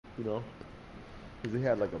You know, because he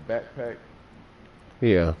had like a backpack.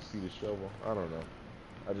 Yeah. See the shovel. I don't know.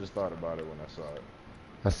 I just thought about it when I saw it.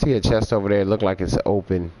 I see a chest over there. It look like it's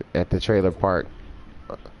open at the trailer park.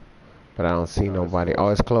 But I don't see nobody. Oh,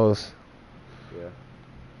 it's closed. Yeah.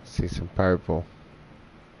 See some purple.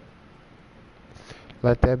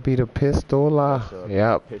 Let that be the pistola.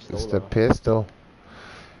 Yep, it's the pistol.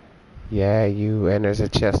 Yeah, you. And there's a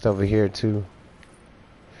chest over here too.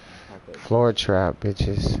 Floor trap,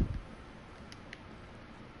 bitches.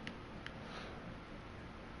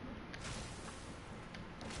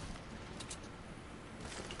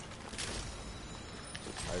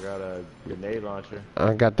 I got a grenade launcher.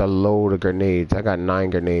 I got the load of grenades. I got 9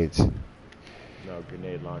 grenades. No,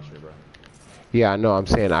 grenade launcher, bro. Yeah, I know. I'm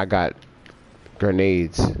saying I got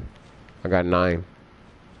grenades. I got 9.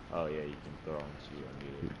 Oh yeah, you can throw them so you don't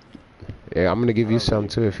need it. Yeah, I'm gonna give you some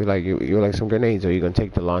too if you like. You like some grenades, or you gonna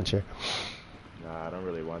take the launcher? Nah, I don't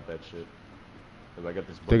really want that shit. Cause I got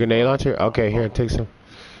this. The grenade launcher? Okay, here, take some.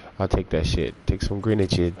 I'll take that shit. Take some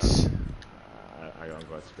grenades. I don't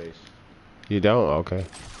go to space. You don't? Okay.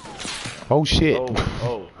 Oh shit.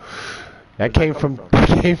 Oh. That came from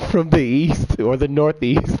the east or the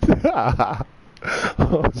northeast.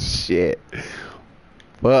 Oh shit.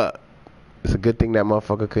 But it's a good thing that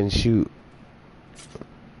motherfucker couldn't shoot.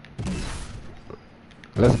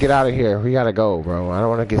 Let's get out of here. We gotta go, bro. I don't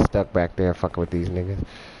want to get stuck back there fucking with these niggas.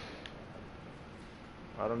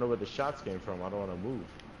 I don't know where the shots came from. I don't want to move.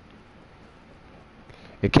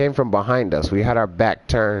 It came from behind us. We had our back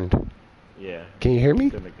turned. Yeah. Can you hear me?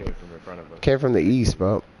 It came from in front of us. Came from the east,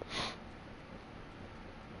 bro.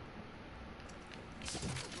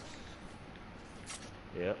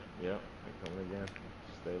 Yep. They're coming again.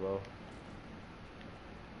 Stay low.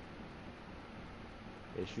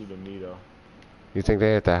 They shooting me though. You think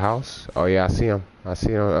they at the house? Oh yeah, I see them. I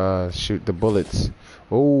see them shoot the bullets.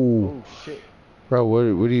 Oh shit. Bro, why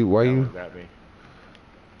you? Got me.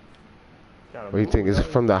 What do you think? Is it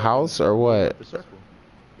from the house or what? The circle.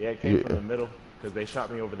 Yeah, it came from the middle because they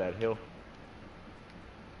shot me over that hill.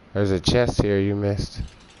 There's a chest here you missed.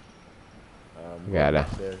 Got it.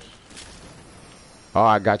 Oh,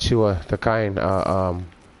 I got you a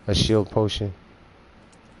shield potion.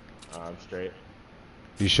 I'm straight.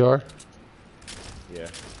 You sure? Yeah.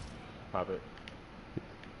 Pop it.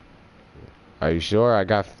 Are you sure? I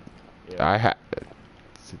got. Yeah.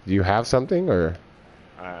 Do you have something or?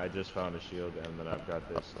 I just found a shield and then I've got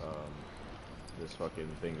this this fucking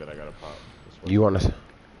thing that I gotta pop. You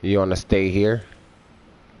wanna stay here?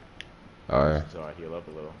 Or? So I heal up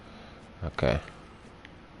a little. Okay.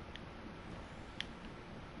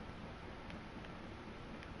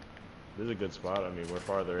 This is a good spot. I mean, we're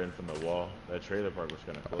farther in from the wall. That trailer park was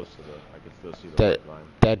kind of close to the. I could still see the white line.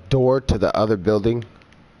 That door to the other building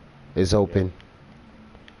is open.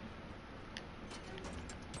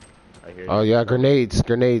 Yeah. I hear oh yeah, grenades.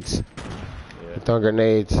 Yeah. Throwing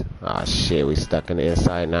grenades. Ah shit, we stuck in the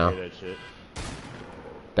inside now.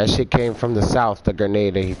 That shit came from the south. The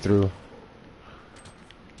grenade that he threw.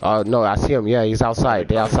 Oh no, I see him. Yeah, he's outside.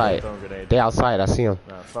 They outside. I see him.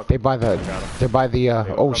 Nah, They're by the.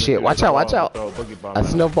 Oh shit! Watch out! A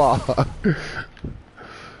snowball.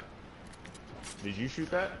 Did you shoot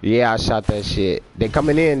that? Yeah, I shot that shit. They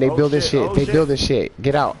coming in. They building shit. They building shit.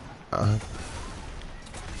 Get out.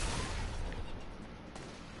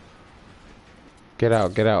 Get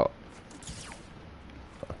out.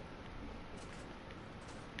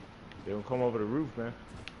 They don't come over the roof, man.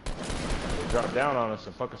 Drop down on us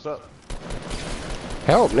and fuck us up.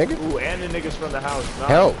 Help, nigga. Ooh, and the niggas from the house. Nah.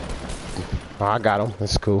 Help. Oh, I got him.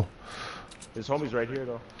 That's cool. His homie's right here,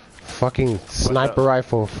 though. Fucking sniper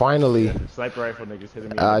rifle, finally. Yeah, sniper rifle niggas hitting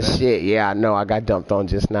me. Shit. Yeah, I know. I got dumped on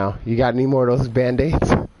just now. You got any more of those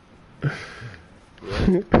band-aids?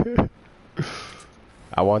 Yeah.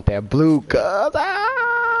 I want that blue, cuz. I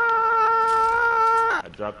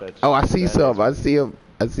dropped that. Oh, I see some. I see him.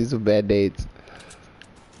 I see some band-aids.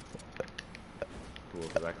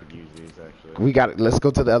 I could use these actually. Let's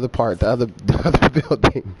go to the other part, the other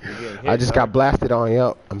building. I just got blasted on.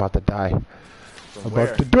 Yep, I'm about to die.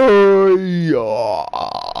 About to die.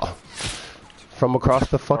 From across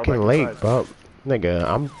the fucking lake, bro.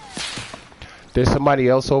 Nigga, there's somebody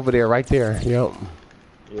else over there, right there. Yep.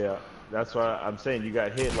 Yeah, that's why I'm saying you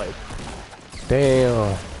got hit like.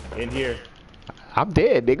 Damn. In here. I'm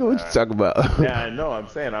dead, nigga. What you talking about? Yeah, I know. I'm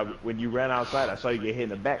saying when you ran outside, I saw you get hit in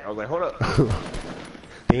the back. I was like, hold up.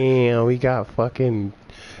 Damn, we got fucking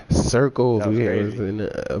circles. We was in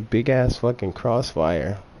a big ass fucking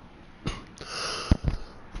crossfire.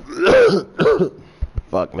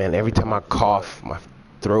 Fuck, man. Every time I cough, my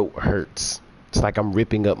throat hurts. It's like I'm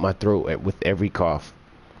ripping up my throat with every cough.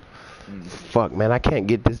 Fuck, man, I can't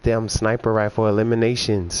get this damn sniper rifle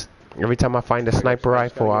eliminations. Every time I find a sniper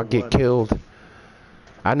rifle, I'll get killed.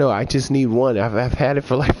 I know, I just need one. I've had it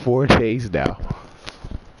for like 4 days now.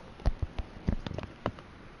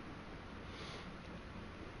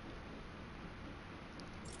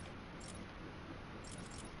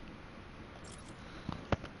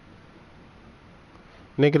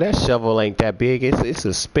 Nigga, that shovel ain't that big. It's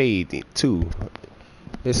a spade too.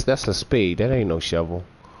 That's a spade. That ain't no shovel.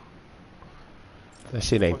 That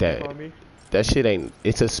shit ain't that. That shit ain't.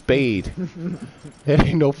 It's a spade. That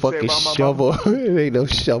ain't no fucking shovel. It ain't no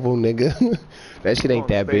shovel, nigga. That shit ain't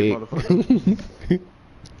that big.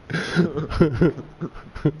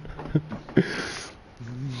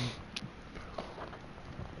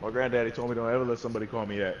 My granddaddy told me don't ever let somebody call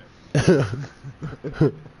me that.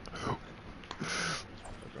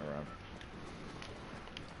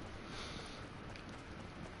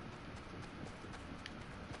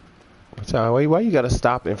 Why you gotta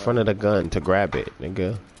stop in front of the gun to grab it,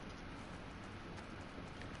 nigga?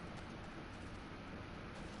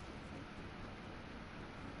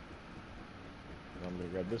 I'm gonna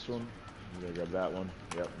grab this one. I'm gonna grab that one.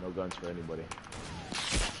 Yep, no guns for anybody.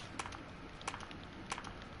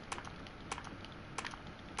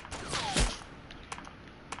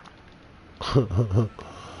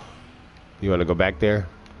 You wanna go back there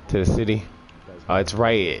to the city? Oh, it's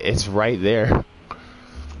right there.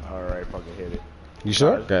 Alright, fucking hit it. You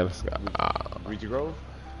sure? Okay, let's go. Reach Grove?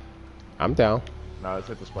 I'm down. Nah, let's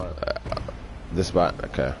hit the spot. This spot?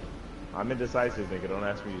 Okay. I'm indecisive, nigga. Don't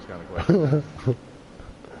ask me these kind of questions.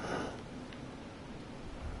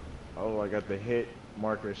 Oh, I got the hit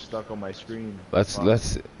marker stuck on my screen.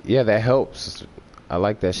 Yeah, that helps. I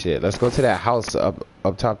like that shit. Let's go to that house up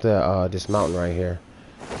top of this mountain right here.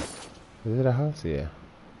 Is it a house? Yeah.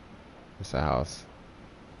 It's a house.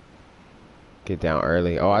 Get down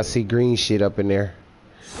early. Oh, I see green shit up in there.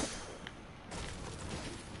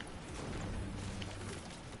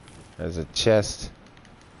 There's a chest.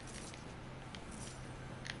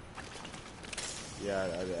 Yeah, I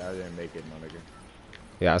didn't make it, my nigga.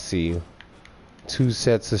 Yeah, I see you. 2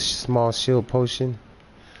 sets of small shield potion.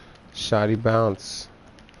 Shoddy bounce.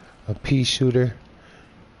 A pea shooter.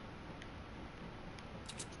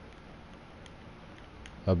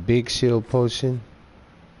 A big shield potion.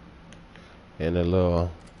 And a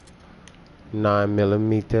little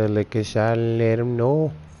 9mm liquor shot and let him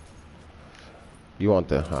know. You want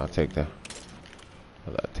that? I'll take that.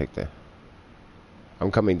 I'll take that.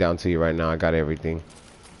 I'm coming down to you right now. I got everything.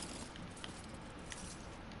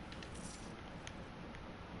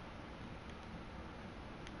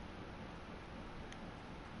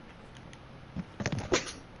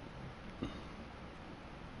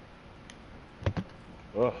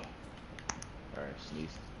 Ugh. Alright,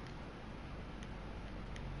 sneezed.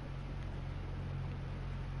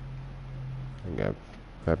 I got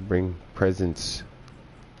to bring presents.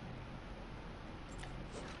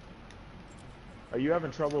 Are you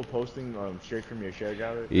having trouble posting straight from your share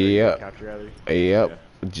gallery? Yep. Capture gallery? Yep.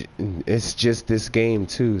 Yeah. It's just this game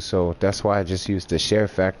too, so that's why I just used the share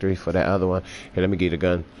factory for that other one. Here, let me get a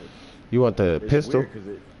gun. You want the pistol?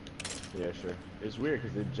 Yeah, sure. It's weird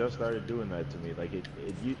because it just started doing that to me. Like it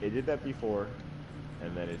did that before,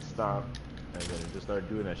 and then it stopped, and then it just started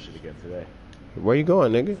doing that shit again today. Where you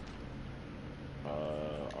going, nigga?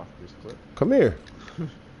 Off this clip. Come here.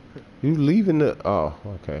 You leaving the? Oh,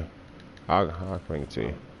 okay. I'll bring it to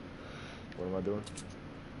you. What am I doing?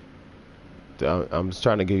 I'm just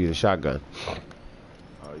trying to give you the shotgun. I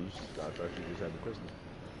thought you just had the pistol.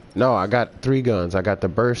 No, I got 3 guns. I got the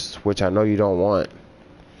burst, which I know you don't want.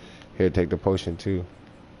 Here, take the potion too.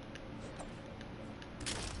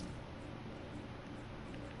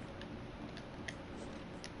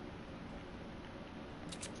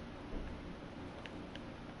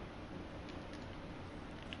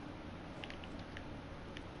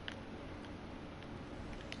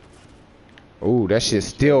 Ooh, that shit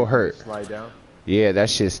still hurt. Slide down. Yeah,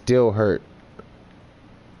 that shit still hurt.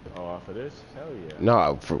 Oh, off of this? Hell yeah.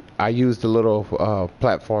 No, I used the little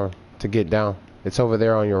platform to get down. It's over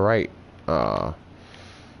there on your right.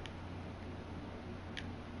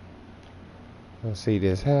 Let's see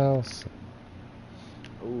this house.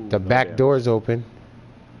 Ooh, The back door's open.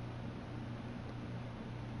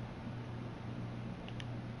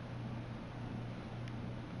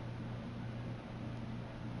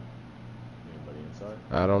 Anybody inside?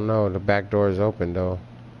 I don't know. The back door is open though.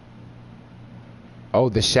 Oh,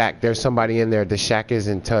 the shack. There's somebody in there. The shack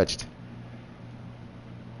isn't touched.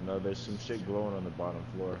 No, there's some shit glowing on the bottom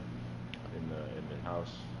floor in the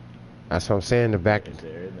house. That's what I'm saying. The back. Is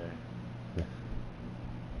there in there?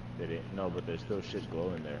 They didn't. No, but there's still shit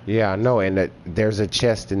glowing there. Yeah, I know, and there's a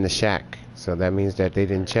chest in the shack, so that means that they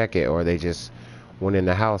didn't check it, or they just went in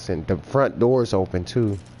the house, and the front door's open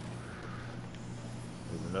too.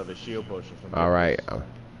 There's another shield potion from All right, Nicholas.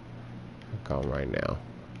 I'm going right now.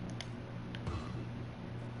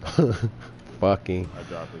 Fucking. I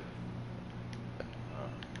dropped it.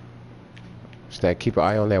 Just that, keep an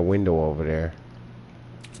eye on that window over there.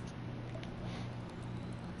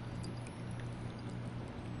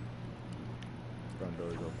 Front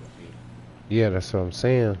door's open. See? Yeah, that's what I'm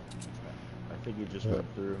saying. I think he just went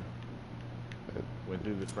through. Went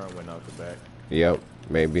through the front, went out the back. Yep,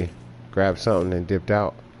 maybe. Grabbed something and dipped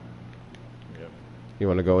out. Yep. You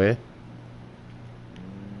want to go in?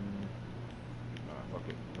 Nah, fuck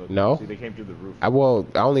it. Look, No? See, they came through the roof. I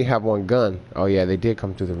only have one gun. Oh yeah, they did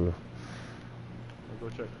come through the roof. Go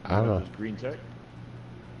check. I don't know. This green tech?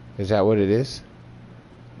 Is that what it is?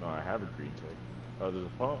 No, I have a green tech. Oh, there's a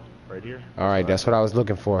pump right here. All right, that's what I was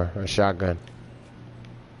looking for. A shotgun.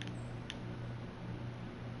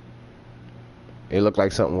 It looked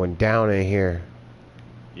like something went down in here.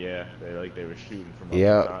 Yeah, they were shooting from up the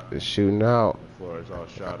Yep, top. it's shooting out. The floor is all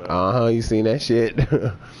shot up. You seen that shit?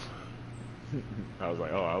 I was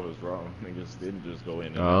like, oh, I was wrong. Niggas didn't just go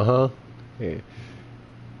in. Yeah.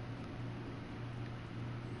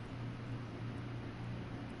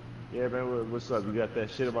 Yeah, man, what's up? You got that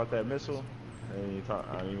shit about that missile? And you talk.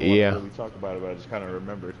 I mean, Yeah. We talked about it, but I just kind of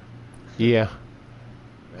remembered. Yeah.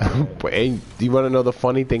 But do you want to know the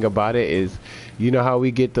funny thing about it is, you know how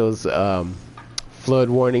we get those flood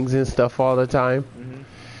warnings and stuff all the time? Mm-hmm.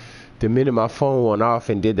 The minute my phone went off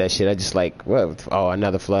and did that shit, I just like, what? Oh,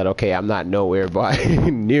 another flood. Okay, I'm not nowhere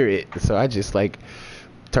near it. So I just like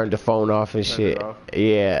turned the phone off and shit.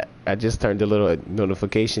 Yeah, I just turned the little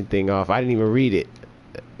notification thing off. I didn't even read it.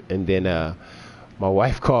 And then my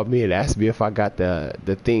wife called me and asked me if I got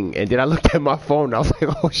the thing. And then I looked at my phone and I was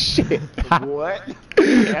like, oh shit. What?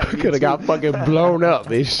 I could have got fucking blown up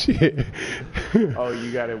and shit. Oh,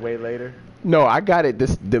 you got it way later? No, I got it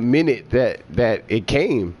the minute that it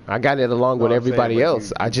came. I got it along with everybody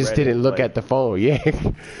else. I just didn't look at the phone.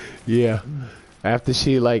 Yeah. Yeah. After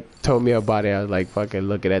she like told me about it, I was like fucking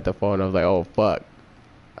looking at the phone. I was like, oh fuck.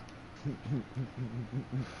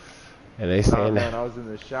 And they saying man, I was in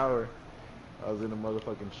the shower. I was in the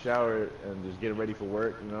motherfucking shower and just getting ready for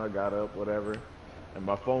work. You know, I got up, whatever. And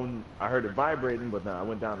my phone, I heard it vibrating, but then I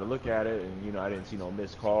went down to look at it, and, you know, I didn't see no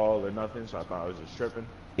missed call or nothing, so I thought I was just tripping.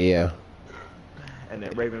 Yeah. And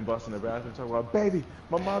then Raven busts in the bathroom talking about, baby,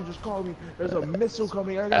 my mom just called me. There's a missile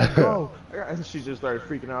coming. I gotta go. And she just started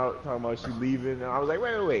freaking out, talking about she leaving. And I was like,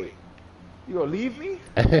 wait. You gonna leave me?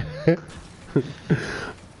 That's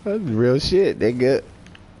real shit, nigga.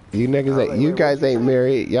 You niggas, like, you guys ain't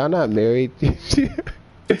married. Y'all not married.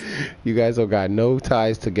 You guys don't got no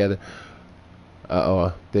ties together.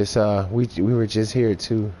 This we were just here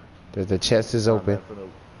too. The chest is open.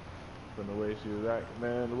 From the way she was acting,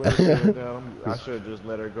 man, the way she went down, I should have just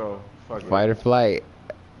let her go. Fuck Fight or flight.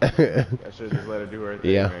 I should have just let her do her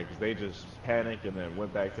thing, Yeah. man, because they just panicked and then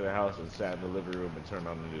went back to the house and sat in the living room and turned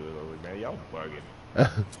on the news. I was like, man, y'all bugging.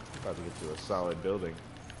 About to get to a solid building.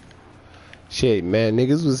 Shit, man,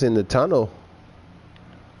 niggas was in the tunnel.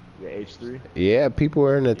 Yeah, H3. Yeah, people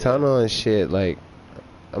were in the tunnel and shit. Like,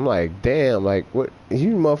 I'm like, damn, like, what? You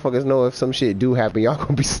motherfuckers know if some shit do happen, y'all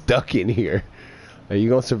gonna be stuck in here. Like, you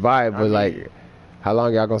gonna survive, but like, how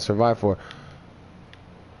long y'all gonna survive for?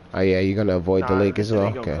 Oh yeah, you're gonna avoid the lake as well.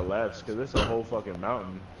 Okay. Gonna collapse because it's a whole fucking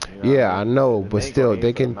mountain. You know yeah, I know, but still,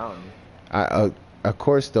 they can. Of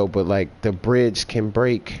course though, but like the bridge can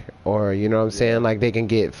break, or you know what I'm saying? Like they can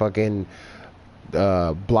get fucking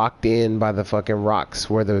blocked in by the fucking rocks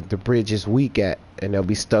where the bridge is weak at, and they'll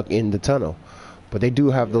be stuck in the tunnel. But they do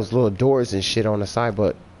have those little doors and shit on the side,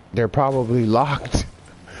 but they're probably locked.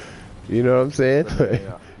 You know what I'm saying?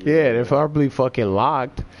 Yeah, they're probably fucking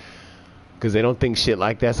locked. Because they don't think shit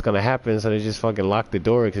like that's going to happen, so they just fucking lock the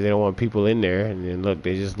door because they don't want people in there. And then look,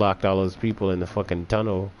 they just locked all those people in the fucking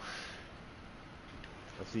tunnel.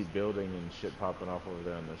 I see building and shit popping off over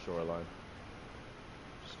there on the shoreline.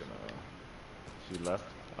 Just gonna... She left.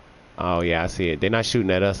 Oh, yeah, I see it. They're not shooting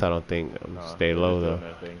at us, I don't think. Stay low, though.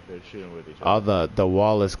 They're shooting with each other. Oh, the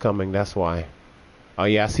wall is coming, that's why. Oh,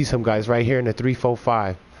 yeah, I see some guys right here in the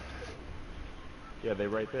 345. Yeah, they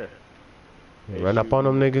right there. Run up on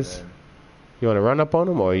them, niggas. You want to run up on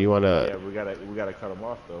them, or you want to... Yeah, we gotta cut them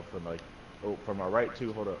off, though, from, like... Oh, from our right,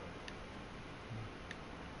 too. Hold up.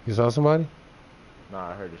 You saw somebody?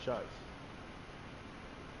 Nah, I heard the shots.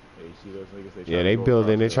 Yeah, you see those niggas? Yeah, they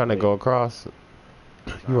building. They're trying to go across.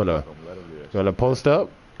 You wanna post up?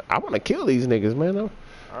 I want to kill these niggas, man. All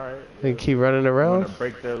right. They keep running around. You want to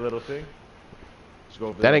break their little thing? Just go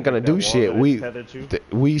over that there ain't gonna do shit.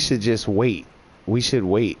 We should just wait. We should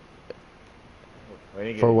wait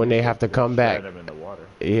for when they have to come back. Them in the water.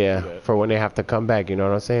 Yeah, for when they have to come back. You know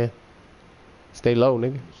what I'm saying? Stay low,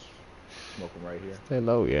 nigga. Smoke them right here. Stay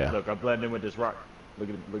low, yeah. Look, I'm blending with this rock. Look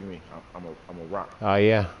at me. I'm a rock. Oh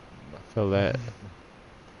yeah, I feel that.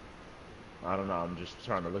 I don't know. I'm just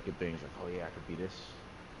trying to look at things like, oh yeah, I could be this.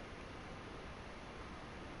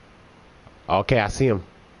 Okay, I see them.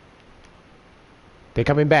 They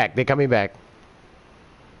coming back. They coming back.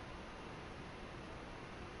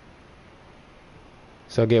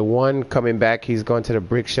 So get one coming back. He's going to the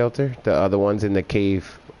brick shelter. The other one's in the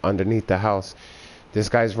cave underneath the house. This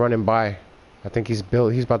guy's running by. I think he's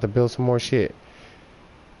about to build some more shit.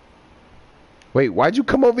 Wait, why'd you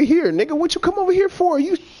come over here, nigga? What you come over here for?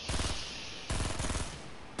 You.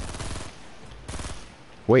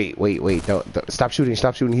 Wait. Don't stop shooting.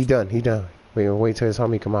 Stop shooting. He done. Wait till his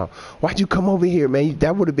homie come out. Why'd you come over here, man?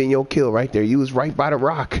 That would have been your kill right there. You was right by the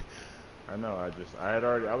rock. I know.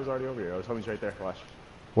 I was already over here. Homie's right there. Watch.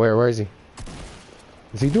 Where is he?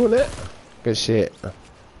 Is he doing that? Good shit.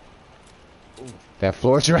 Ooh. That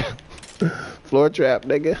floor trap. Floor trap,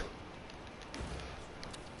 nigga.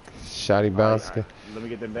 Shotty bounce. Right. Let me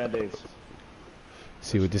get them band-aids.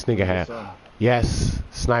 See what this nigga had. Yes,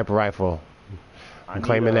 sniper rifle. I'm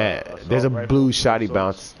claiming that. There's a blue shotty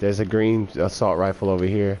bounce. There's a green assault rifle over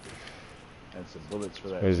here. And some bullets for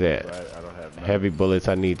that. Where's that? I don't have none. Heavy bullets.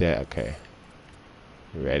 I need that. Okay.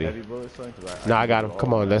 You ready? Heavy bullets, son? No, I got him.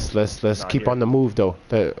 Come on, let's keep on the move though.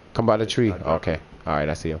 Come by the tree. Okay. All right,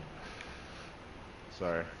 I see him.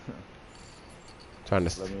 Sorry. Trying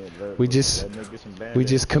to. We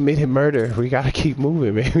just committed murder. We gotta keep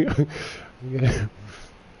moving, man.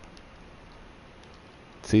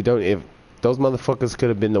 See, if those motherfuckers could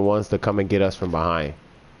have been the ones to come and get us from behind.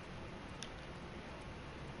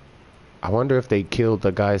 I wonder if they killed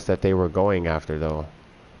the guys that they were going after though.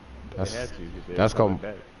 That's going.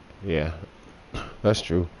 Yeah, that's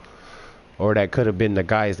true. Or that could have been the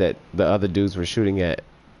guys that the other dudes were shooting at.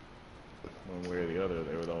 One way or the other,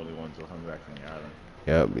 they were the only ones who hung back from the island.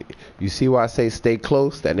 Yeah, you see why I say stay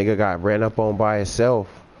close? That nigga got ran up on by himself.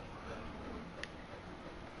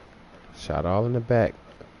 Shot all in the back.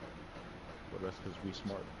 Well, that's because we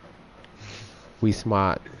smart. We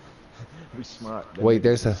smart. We smart. That Wait,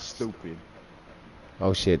 there's a stupid.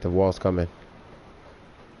 Oh shit, the wall's coming.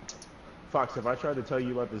 Fox, have I tried to tell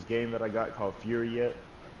you about this game that I got called Fury yet?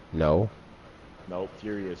 No. Nope,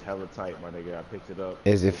 Fury is hella tight, my nigga. I picked it up.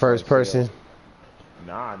 Is it first person?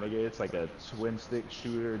 Nah, nigga, it's like a twin stick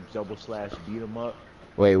shooter, double slash beat 'em up.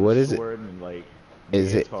 Wait, what is it? And like,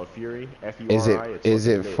 is it's called Fury? F-U-R-I. Is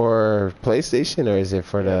it for PlayStation or is it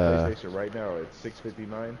for the? PlayStation right now. It's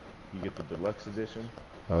 $6.59. You get the deluxe edition.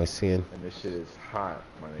 I was seeing. And this shit is hot,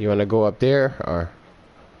 my nigga. You wanna go up there or?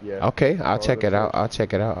 Yeah. Okay, I'll check it out. I'll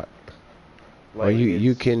check it out. Like, or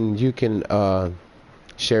you can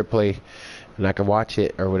share play, and I can watch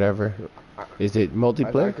it or whatever. Is it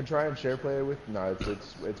multiplayer? I can try and share play it with. No,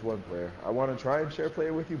 it's one player. I want to try and share play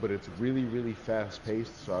it with you, but it's really fast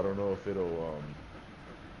paced, so I don't know if it'll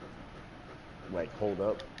like hold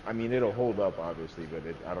up. I mean, it'll hold up obviously, but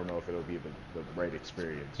I don't know if it'll be the right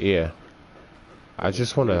experience. Yeah. I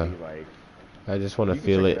just wanna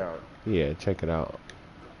feel it. Yeah, check it out.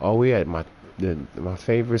 Oh, we at my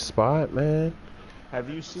favorite spot, man. Have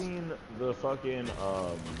you seen the fucking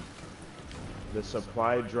the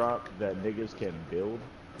supply drop that niggas can build?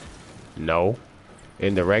 No.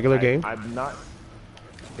 In the regular game? I'm not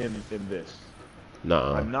in this.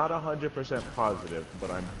 No. I'm not 100% positive, but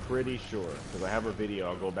I'm pretty sure because I have a video.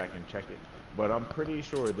 I'll go back and check it. But I'm pretty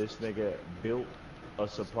sure this nigga built a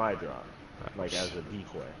supply drop, like as a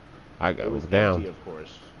decoy. It was down. empty, of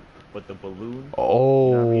course, but the balloon.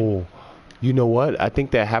 Oh. You know what I mean? You know what? I think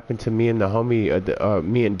that happened to me and the homie,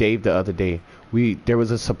 me and Dave the other day. There was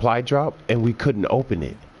a supply drop and we couldn't open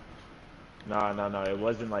it. No, it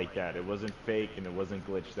wasn't like that. It wasn't fake and it wasn't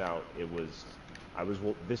glitched out.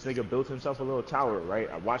 This nigga built himself a little tower, right?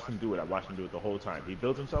 I watched him do it. The whole time. He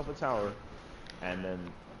built himself a tower, and then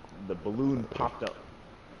the balloon popped up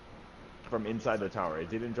from inside the tower. It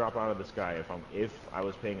didn't drop out of the sky if I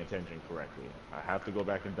was paying attention correctly. I have to go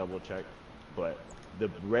back and double check, but the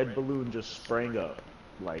red balloon just sprang up,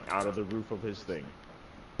 like out of the roof of his thing.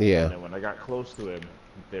 Yeah. And then when I got close to him,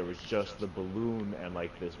 there was just the balloon and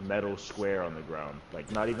like this metal square on the ground. Like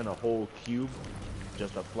not even a whole cube,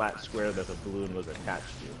 just a flat square that the balloon was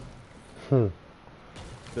attached to.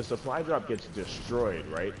 The supply drop gets destroyed,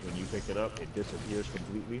 right? When you pick it up, it disappears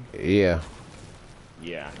completely. Yeah.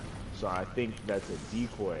 Yeah. So I think that's a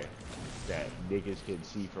decoy that niggas can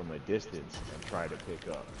see from a distance and try to pick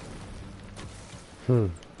up.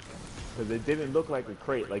 Because it didn't look like a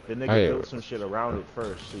crate. Like the nigga built some shit around it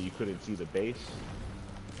first so you couldn't see the base.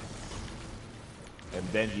 And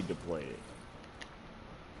then he deployed it.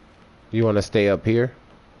 You want to stay up here?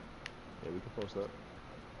 Yeah, we can post up.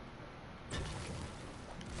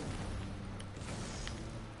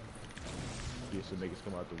 See some niggas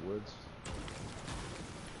come out the woods.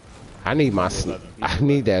 I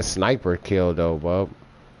need that sniper kill though, bub.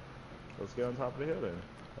 Let's get on top of the hill then.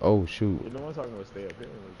 Oh shoot. You know what I'm talking about? Stay up here.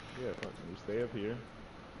 Yeah, fuck, you stay up here.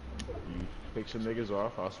 You pick some niggas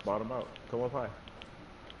off. I'll spot them out. Come up high.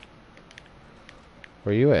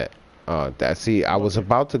 Where you at? See, I was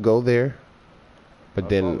about to go there, but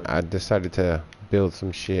then I decided to build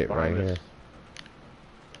some shit right here.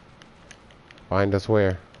 Find us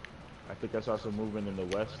where? I think I saw some movement in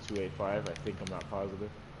the west, 285. I think, I'm not positive.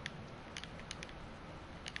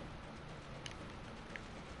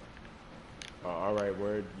 Alright,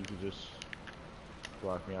 word. You can just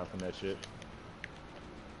block me out from that shit.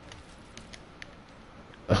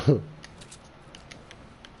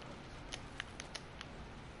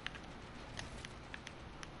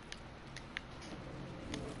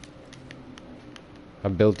 I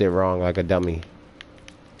built it wrong like a dummy.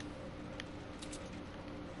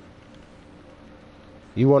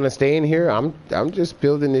 You want to stay in here? I'm just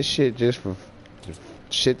building this shit just for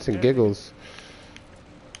shits and giggles.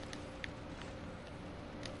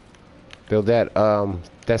 Build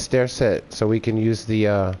that stair set so we can use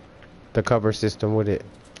the cover system with it.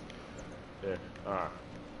 Yeah.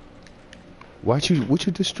 What you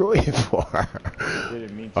destroy it for?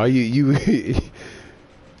 Didn't mean to. Are you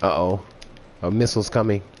Uh-oh. A missile's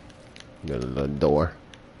coming. Got a little door.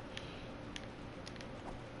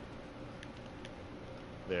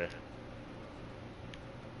 There.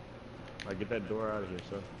 I get that door out of here,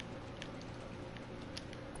 son.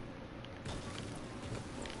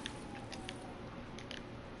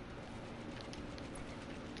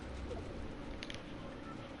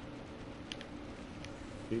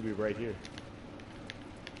 He'll be right here.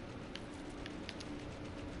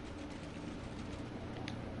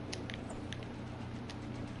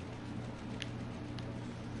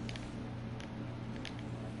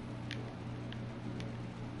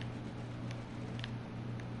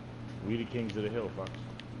 We the kings of the hill, Fox.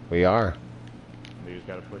 We are. Niggas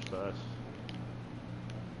gotta push to us.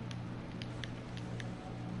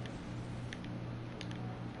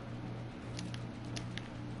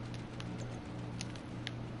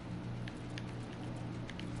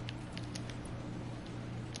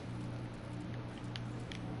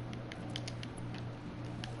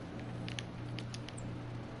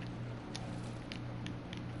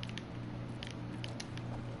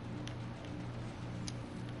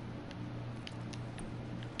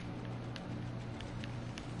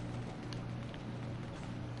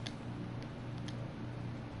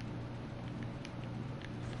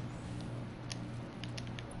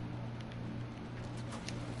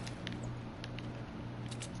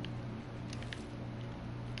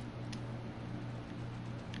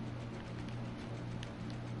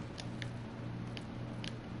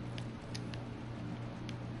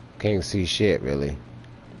 Can't see shit, really.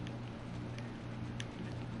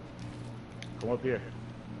 Come up here.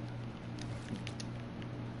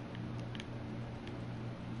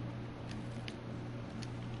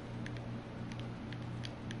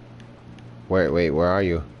 Wait, where are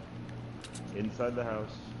you? Inside the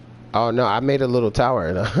house. Oh, no, I made a little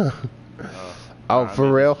tower. Oh,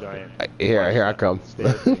 for real? Here I come.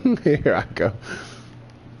 Here I go.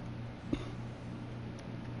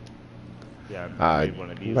 Yeah, I made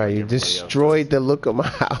one of these. Right, you destroyed the look of my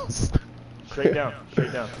house. Straight down,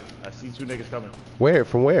 straight down. I see two niggas coming. Where?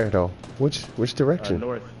 From where, though? Which direction?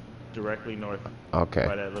 North. Directly north. Okay.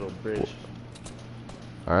 By that little bridge.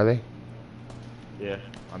 Are they? Yeah,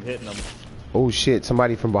 I'm hitting them. Oh, shit.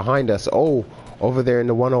 Somebody from behind us. Oh, over there in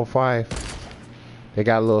the 105. They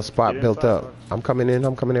got a little spot built up. I'm coming in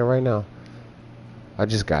right now. I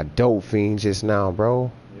just got dope fiend just now,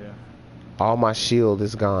 bro. Yeah. All my shield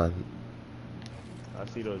is gone. I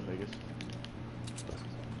see those niggas.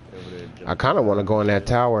 Over there, I kind of want to go in that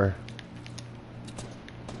tower.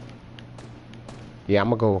 Yeah, I'm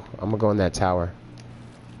gonna go in that tower.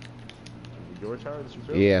 Your tower that you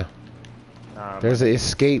built? Yeah. There's an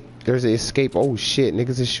escape. There's an escape. Oh shit,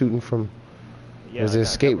 niggas is shooting from. Yeah, there's an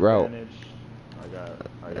escape route. I got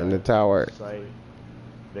in the tower. Sight.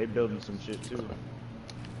 They building some shit too.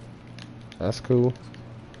 That's cool.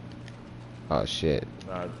 Oh shit.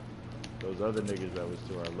 Nah, those other niggas that was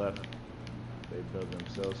to our left, they built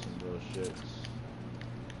themselves some real shits.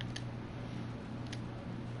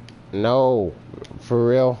 No, for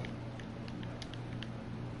real.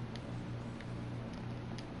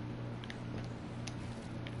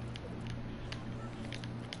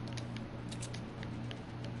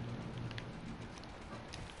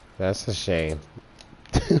 That's a shame.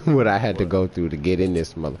 What I had to go through to get in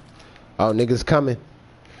this mother. Oh, niggas coming.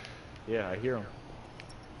 Yeah, I hear them.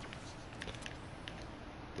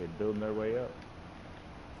 They're building their way up.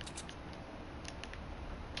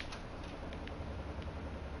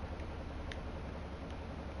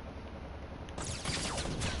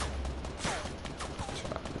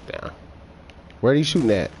 Down. Where are you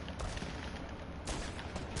shooting at?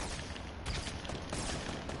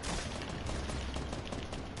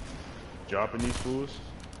 Dropping these fools.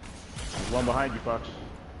 There's one behind you, Fox.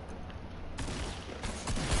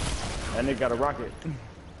 And they got a rocket. Did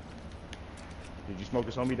you smoke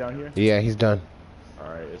his homie down here? Yeah, he's done.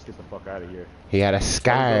 Alright, let's get the fuck out of here. He had a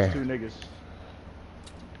sky. Those two niggas.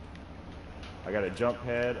 I got a jump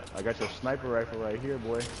pad. I got your sniper rifle right here,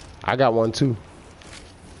 boy. I got one too.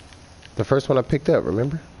 The first one I picked up,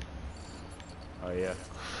 remember? Oh yeah.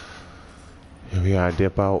 Here we are,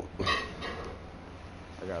 dip out.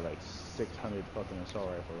 I got like 600 fucking assault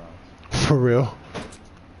rifle rounds. For real?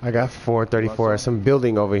 I got 434. Some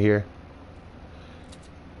building over here.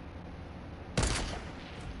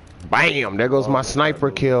 Bam! There goes my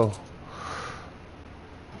sniper kill.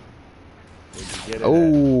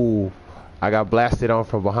 Oh, I got blasted on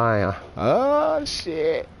from behind. Oh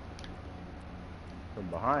shit! From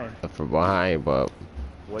behind? From behind, but.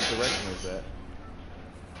 What direction is that?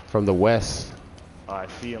 From the west. Oh, I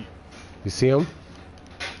see him. You see him?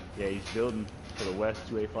 Yeah, he's building to the west,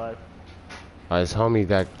 285. His homie,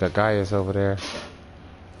 that guy is over there.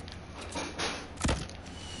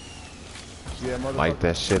 See that motherfucker? Light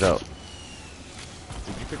that shit up. Did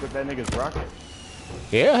you pick up that nigga's rocket?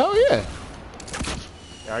 Yeah, hell yeah.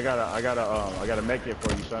 Yeah, I got a med kit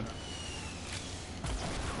for you, son.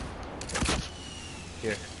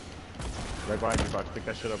 Here. Right behind you, Fox. Pick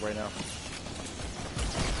that shit up right now.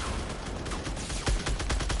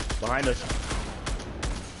 Behind us.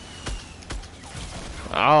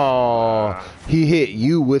 Oh, he hit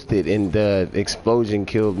you with it, and the explosion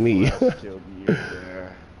killed me. Killed you, yeah.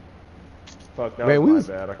 Fuck, that Man, was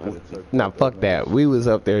my bad. I could've took nah, fuck that. We was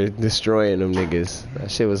up there destroying them niggas.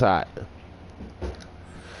 That shit was hot.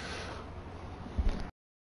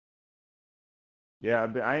 Yeah,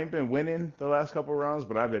 I ain't been winning the last couple rounds,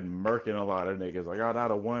 but I've been murking a lot of niggas. I got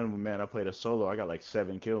out of one, man, I played a solo. I got like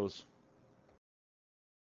 7 kills.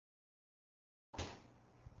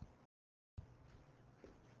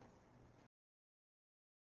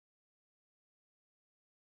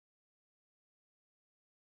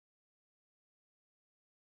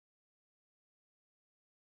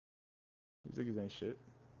 These niggas ain't shit.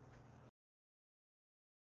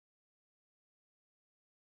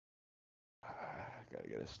 Gotta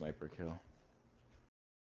get a sniper kill.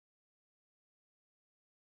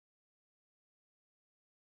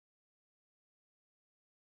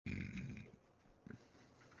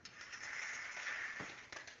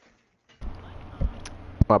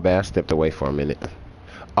 My bad, I stepped away for a minute.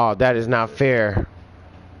 Oh, that is not fair.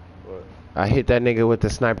 What? I hit that nigga with the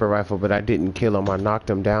sniper rifle, but I didn't kill him. I knocked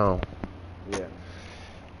him down. Yeah.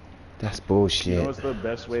 That's bullshit. You know what's the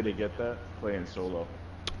best way to get that? Playing solo.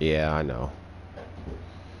 Yeah, I know.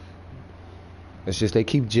 It's just they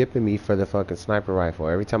keep jipping me for the fucking sniper rifle.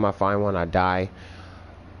 Every time I find one, I die.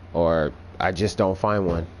 Or I just don't find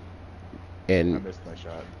one. And I missed my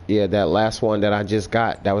shot. yeah, that last one that I just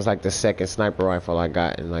got, that was like the second sniper rifle I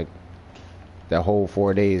got in like the whole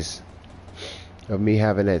 4 days of me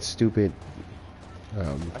having that stupid.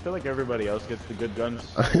 I feel like everybody else gets the good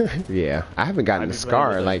guns. Yeah, I haven't gotten a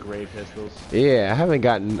scar like. Gray pistols. Yeah, I haven't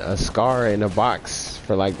gotten a scar in a box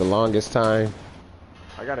for like the longest time.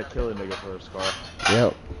 I gotta kill a nigga for a scar.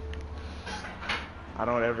 Yep. I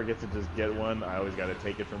don't ever get to just get one. I always gotta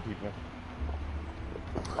take it from people.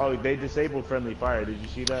 Oh, they disabled friendly fire. Did you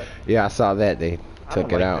see that? Yeah, I saw that. They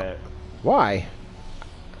took it out. That. Why?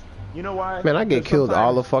 You know why? Man, I get killed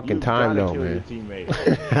all the fucking time though, kill man. Your teammate.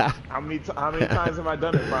 how many times have I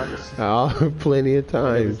done it, Marcus? Oh, plenty of It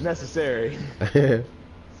times. was necessary.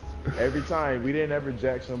 Every time. We didn't ever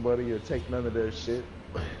jack somebody or take none of their shit.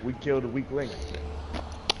 We killed a weak link.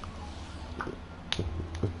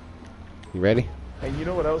 You ready? And you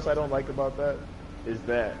know what else I don't like about that? Is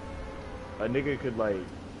that a nigga could like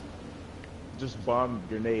just bomb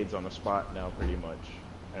grenades on the spot now pretty much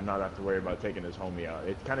and not have to worry about taking his homie out.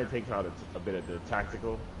 It kind of takes out a bit of the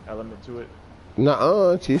tactical element to it.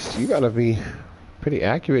 Nuh-uh, just you gotta be pretty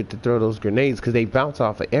accurate to throw those grenades because they bounce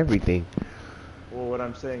off of everything. Well, what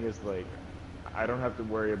I'm saying is like I don't have to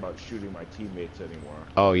worry about shooting my teammates anymore.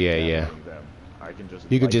 Oh yeah, yeah. Them. I can just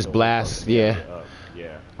you could light just the blast, yeah. up.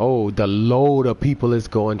 Yeah. Oh, the load of people is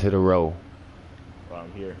going to the row. Well,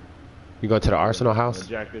 I'm here. You go to the Arsenal house? I'm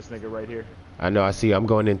gonna jack this nigga right here. I know, I see. I'm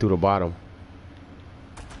going in through the bottom.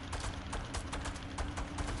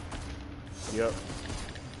 Yep.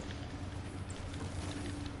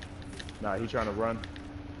 Nah, he trying to run.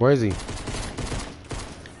 Where is he?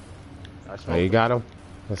 Oh, you got him?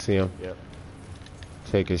 I see him. Yep.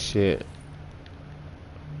 Take his shit.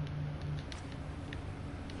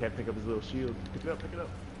 Can't pick up his little shield. Pick it up, pick it up.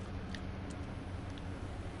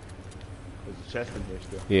 There's a chest in here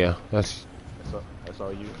still. Yeah, that's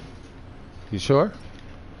all you. You sure?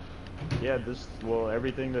 Yeah, well,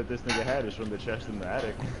 everything that this nigga had is from the chest in the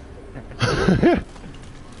attic.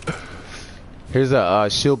 Here's a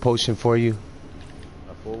shield potion for you.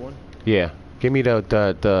 A full one? Yeah. Give me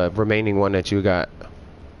the remaining one that you got.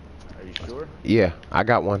 Are you sure? Yeah, I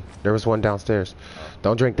got one. There was one downstairs. Oh.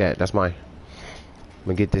 Don't drink that. That's mine. I'm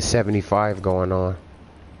gonna get this 75 going on.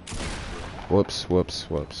 Whoops, whoops,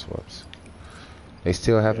 whoops, whoops. They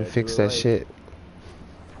still haven't fixed that shit.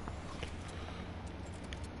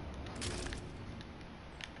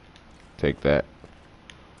 Take that.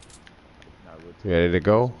 You ready to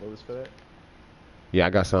go? Bullets for that? Yeah, I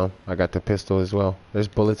got some. I got the pistol as well. There's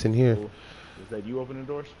bullets in here. Cool. Is that you opening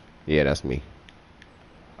doors? Yeah, that's me.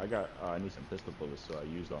 I need some pistol bullets, so I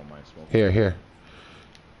used all my smoke. Here.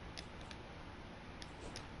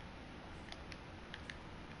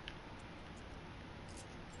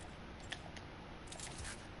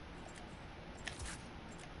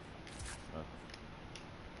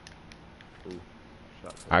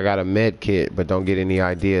 I got a med kit, but don't get any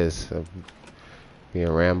ideas of being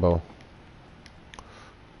Rambo.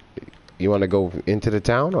 You want to go into the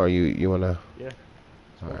town, or you want to? Yeah.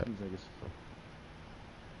 All right.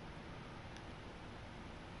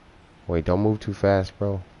 Wait, don't move too fast,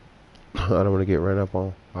 bro. I don't want to get run up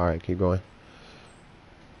on. All right, keep going.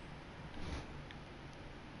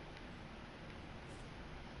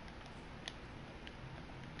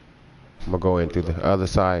 I'm gonna go in through the other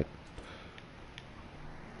side.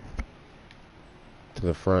 To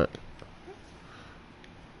the front.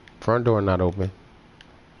 Front door not open.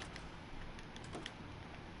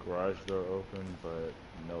 Garage door open, but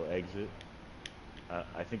no exit.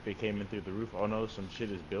 I think they came in through the roof. Oh no, some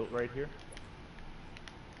shit is built right here.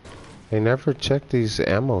 They never check these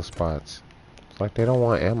ammo spots. It's like they don't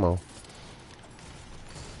want ammo.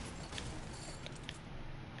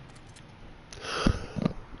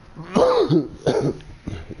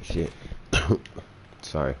 Shit.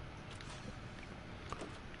 Sorry.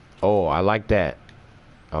 Oh, I like that.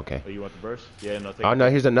 Okay. Oh, you want the burst? Yeah, no. Oh no,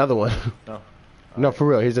 here's another one. No. No, right. For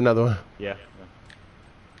real. Here's another one. Yeah.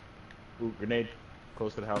 Ooh, grenade.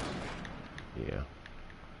 Close to the house. Yeah.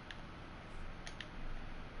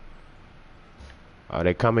 Oh,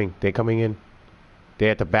 they coming. They coming in. They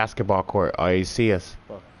at the basketball court. Oh, he see us.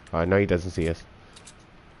 Fuck. Oh, no, he doesn't see us.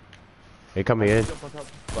 They coming in.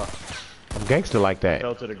 I'm gangster like that.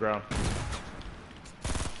 Fell to the ground.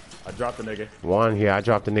 I dropped the nigga. One, yeah, I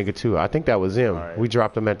dropped the nigga too. I think that was him. Right. We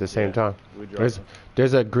dropped him at the same time.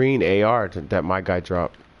 There's a green AR that my guy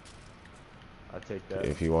dropped. I'll take that.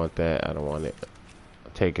 If you want that, I don't want it.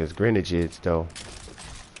 I'll take his grenades though.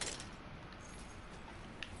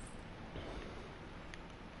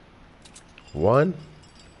 One?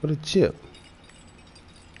 What a chip.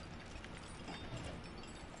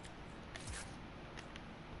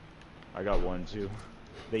 I got one too.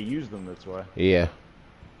 They used them, that's why. Yeah.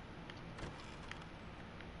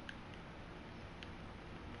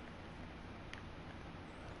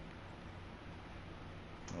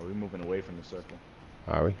 Oh, we're moving away from the circle.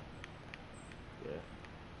 Are we? Yeah.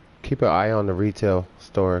 Keep an eye on the retail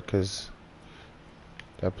store, cause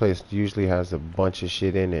that place usually has a bunch of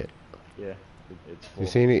shit in it. Yeah, it's full. You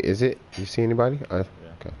see any? You see anybody? Yeah.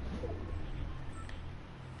 Okay.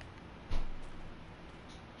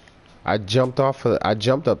 I jumped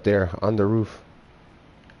up there on the roof.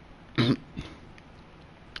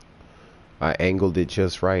 I angled it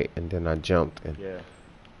just right, and then I jumped and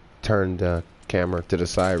turned the camera to the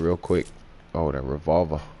side real quick. Oh, that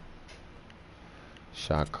revolver.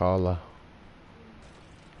 Shot caller.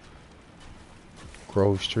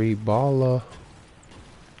 Grove Street baller.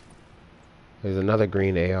 There's another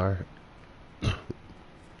green AR.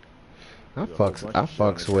 I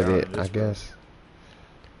fucks with it, I guess.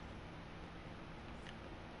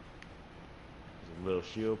 There's a little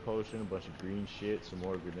shield potion, a bunch of green shit, some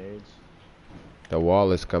more grenades. The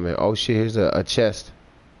wall is coming. Oh shit, here's a chest.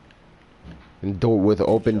 And door with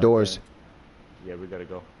open doors. Yeah, we gotta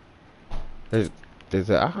go. There's There's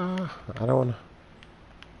a I don't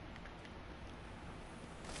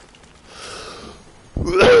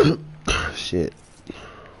wanna. Shit.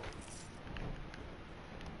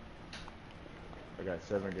 I got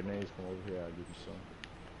 7 grenades. Come over here. I'll give you some.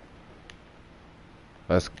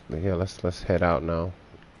 Let's head out now.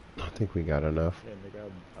 I think we got enough. Yeah, nigga,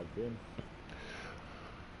 I've been.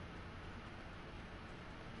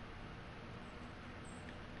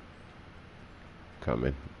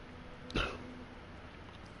 Coming.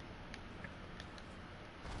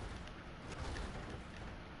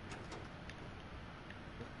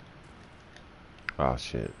 Oh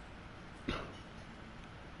shit. Good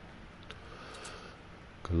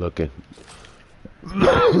looking.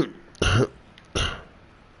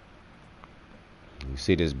 You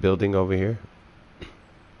see this building over here?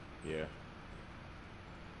 Yeah.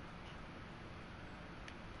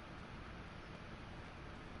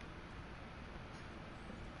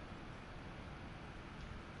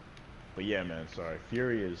 But yeah, man, sorry.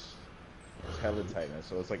 Fury is hella tight, man.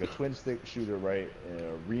 So it's like a twin stick shooter, right?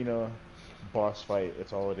 Arena, boss fight.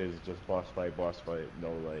 It's all it is, just boss fight.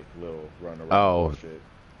 No like little run around shit.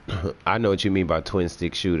 I know what you mean by twin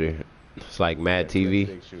stick shooter. It's like Mad TV.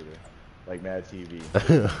 Twin stick shooter. Like Mad TV.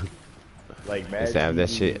 Like Mad TV. Have that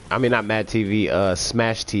shit. I mean, not Mad TV,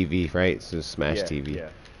 Smash TV, right? So Smash TV. Yeah.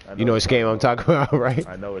 You know which game I'm talking about, right?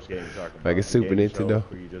 I know which game you're talking about. Like a Super Nintendo.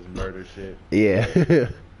 Where you just murder shit. Yeah.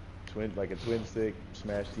 Like a twin stick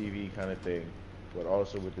Smash TV kind of thing, but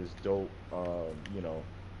also with this dope, you know,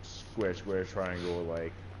 square triangle,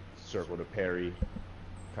 like circle to parry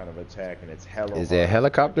kind of attack, and it's hella. Is it a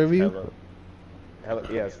helicopter view?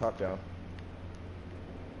 Yeah, it's top down.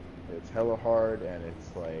 It's hella hard, and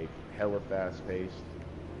it's like hella fast paced.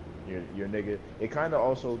 Your nigga. It kind of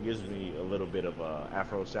also gives me a little bit of a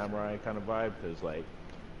Afro Samurai kind of vibe, because like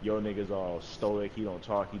your nigga's all stoic, he don't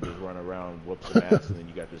talk, he just run around, whoop some ass, and then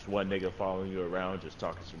you got this one nigga following you around just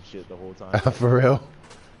talking some shit the whole time. For real?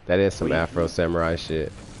 That is some Afro Samurai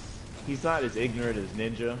shit. He's not as ignorant as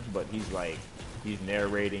Ninja, but he's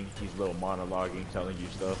narrating, he's a little monologuing, telling you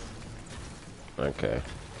stuff. Okay.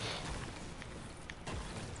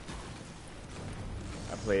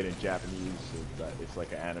 I play it in Japanese, it's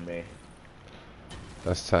like an anime.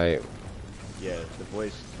 That's tight. Yeah,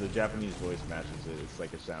 the Japanese voice matches it. It's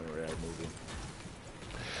like a samurai movie.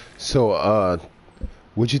 So,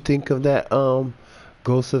 what'd you think of that,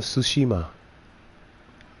 Ghost of Tsushima?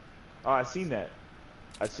 Oh, I seen that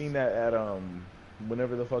at,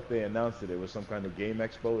 whenever the fuck they announced it. It was some kind of game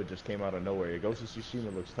expo. It just came out of nowhere. Ghost of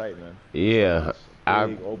Tsushima looks tight, man. Yeah.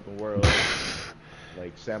 Big, open world,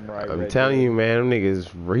 like samurai. I'm telling you, man, them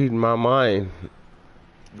niggas reading my mind.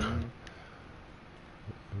 Mm-hmm.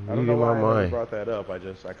 I don't know why I brought that up. I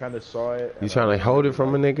kind of saw it. You trying to hold it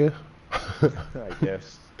from a nigga? I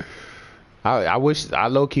guess. I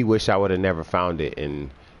low-key wish I would have never found it and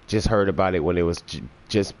just heard about it when it was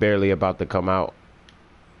just barely about to come out.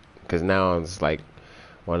 Because now it's like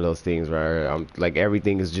one of those things where I'm like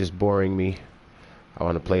everything is just boring me. I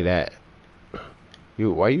want to play that.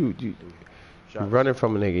 Why you running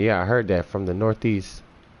from a nigga? Yeah, I heard that from the northeast.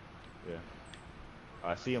 Yeah.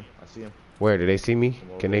 I see him. Where do they see me?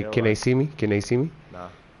 Can they see me? Can they see me? Nah.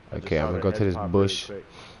 Okay, I'm gonna go to this bush.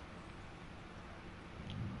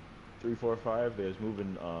 345. They're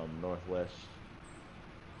moving northwest.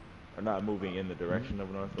 Or not moving in the direction of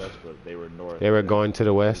northwest, but they were north. They were going to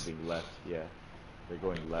the west. Moving left. Yeah. They're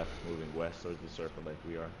going left, moving west towards the circle like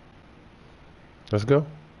we are. Let's go.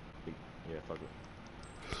 Yeah, fuck it.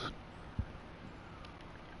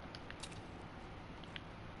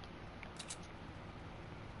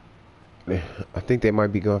 I think they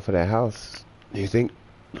might be going for that house. You think?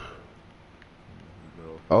 No.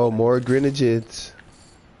 Oh, more grenades.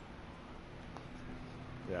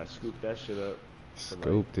 Yeah, I scooped that shit up.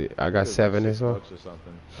 Scooped it. I got 7 as well. Or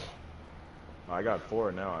something. Oh, I got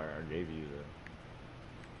 4 now. I gave you the.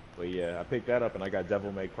 But yeah, I picked that up and I got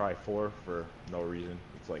Devil May Cry 4 for no reason.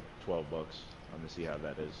 It's like $12. I'm gonna see how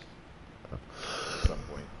that is at some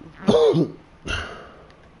point.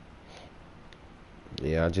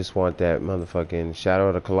 Yeah, I just want that motherfucking Shadow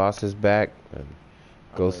of the Colossus back, and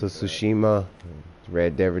Ghost of Tsushima,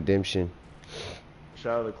 Red Dead Redemption.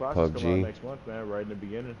 Shadow of the Colossus come out next month, man. Right in the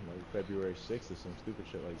beginning, like February 6th or some stupid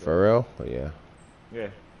shit like that. For real? Oh, yeah. Yeah.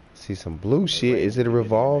 See some blue shit. Is it a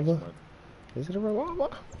revolver? Is it a revolver?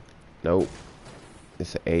 Nope.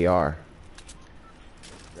 It's an AR.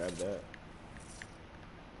 Grab that.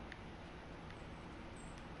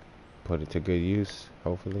 Put it to good use,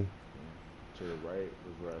 hopefully. To the right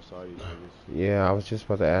was where I saw you. Yeah, I was just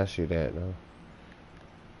about to ask you that, no?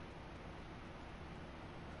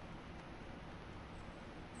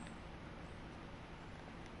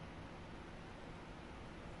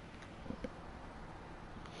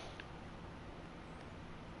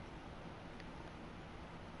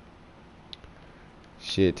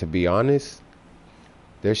 Shit, to be honest,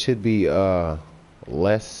 there should be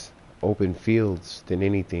less open fields than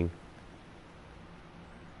anything.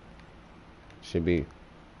 Should be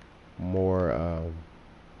more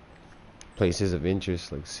places of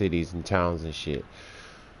interest like cities and towns and shit.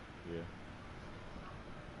 Yeah.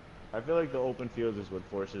 I feel like the open fields is what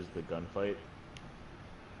forces the gunfight.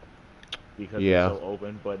 Because it's so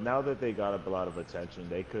open, but now that they got a lot of attention,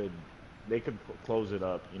 they could close it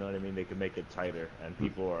up, you know what I mean? They could make it tighter, and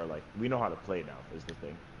people are like, we know how to play now, is the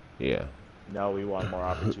thing. Yeah. Now we want more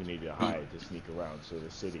opportunity to hide, to sneak around, so the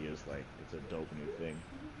city is like, it's a dope new thing.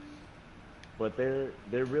 But they're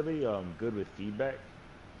really good with feedback.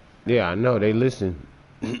 Yeah, I know, they listen.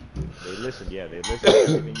 They listen to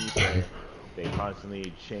everything you say. They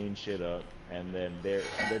constantly change shit up, and then they're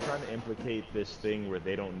trying to implicate this thing where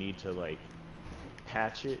they don't need to like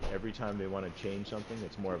patch it every time they want to change something.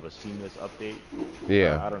 It's more of a seamless update.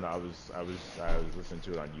 Yeah. I don't know. I was listening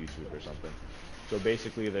to it on YouTube or something. So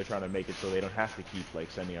basically, they're trying to make it so they don't have to keep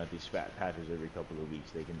like sending out these fat patches every couple of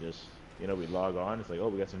weeks. They can just, we log on. It's like, oh,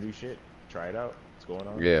 we got some new shit. Try it out. What's going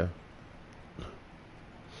on? Yeah.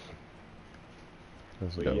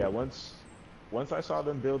 So yeah, once I saw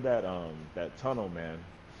them build that that tunnel, man,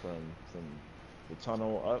 from the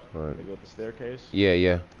tunnel up, they go up the staircase.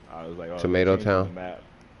 Yeah. I was like, oh, Tomato Town. The map.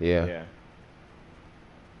 Yeah.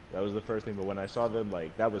 That was the first thing, but when I saw them,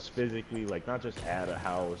 like, that was physically, like, not just add a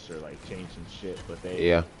house or, like, change some shit, but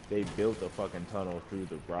they built a fucking tunnel through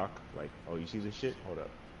the rock. Like, oh, you see this shit? Hold up.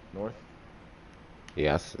 North?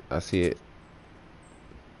 Yeah, I see it.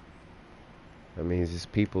 That means it's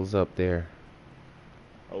people's up there.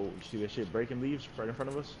 Oh, you see that shit breaking leaves right in front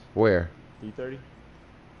of us? Where? 330?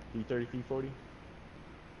 330, 340?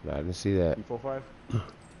 No, I didn't see that. 345?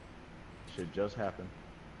 Shit just happened.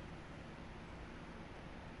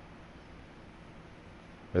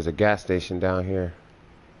 There's a gas station down here.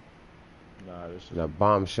 Nah, there's a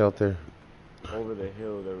bomb shelter. Over the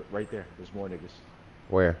hill, right there. There's more niggas.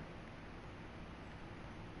 Where?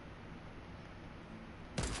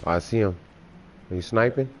 Oh, I see him. Are you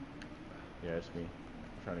sniping? Yeah, it's me.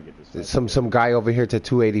 I'm trying to get this. Some guy over here to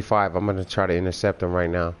 285. I'm gonna try to intercept him right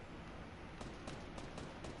now.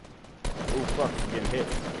 Oh fuck! I'm getting hit.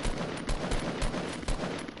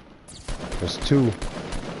 There's two.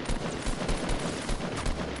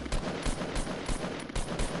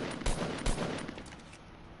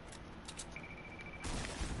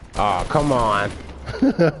 Oh, come on.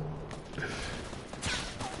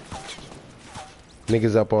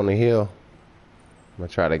 Niggas up on the hill. I'm gonna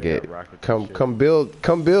try to get come build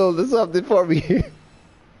something for me.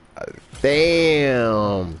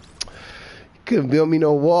 Damn. You couldn't build me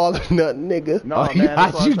no wall or nothing, nigga. No, man,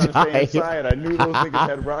 that's why I was trying to stay inside. I knew those niggas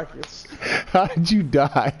had rockets. How'd you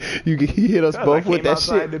die? You hit us both with that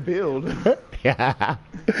shit. I came outside to build. Yeah.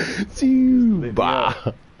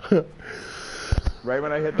 Right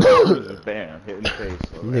when I hit the door, just bam, hit in the face.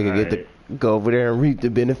 Nigga get to go over there and reap the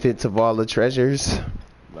benefits of all the treasures.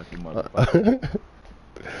 Lucky motherfucker.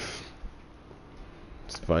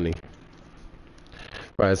 It's funny.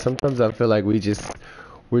 Right, sometimes I feel like we're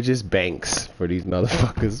just banks for these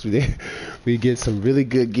motherfuckers. We get some really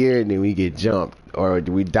good gear and then we get jumped, or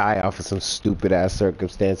we die off of some stupid ass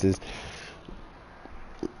circumstances.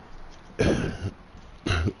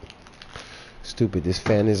 Stupid, this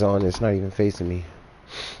fan is on, it's not even facing me.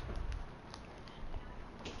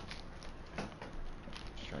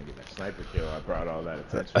 Just trying to get that sniper kill. I brought all that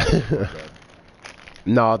attention.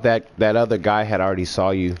 No, that other guy had already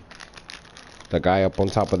saw you. The guy up on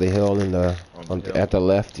top of the hill in at the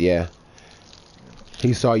left, yeah.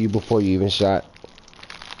 He saw you before you even shot.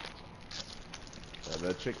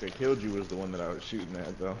 That chick that killed you was the one that I was shooting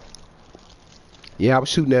at, though. Yeah, I was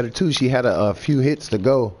shooting at her too. She had a few hits to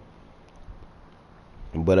go.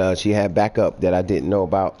 But she had backup that I didn't know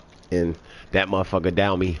about, and that motherfucker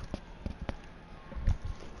downed me.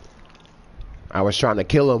 I was trying to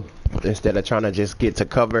kill him instead of trying to just get to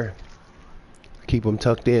cover. Keep him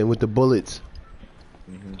tucked in with the bullets.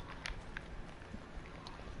 Mm-hmm.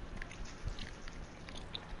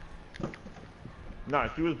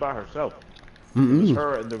 Nah, she was by herself. It was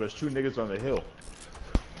her and there was two niggas on the hill.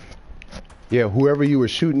 Yeah, whoever you were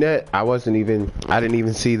shooting at, I didn't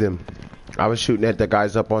even see them. I was shooting at the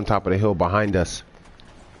guys up on top of the hill behind us.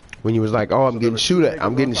 When you was like, "Oh, I'm getting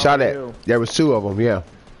shot at." There was two of them, yeah.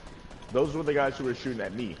 Those were the guys who were shooting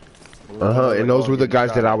at me. And those were the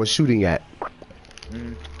guys that I was shooting at.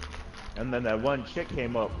 And then that one chick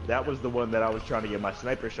came up. That was the one that I was trying to get my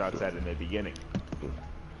sniper shots at in the beginning.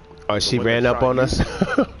 Oh, she ran up on us?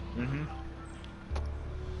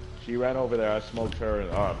 She ran over there. I smoked her and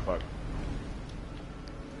oh fuck.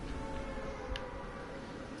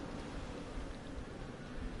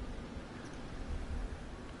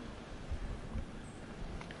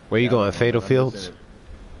 Where you going? Fatal Fields?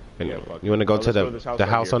 Yeah, you want to go to the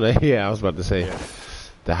house on the... Yeah, I was about to say. Yeah.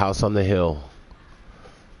 The house on the hill.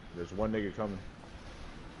 There's one nigga coming.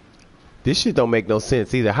 This shit don't make no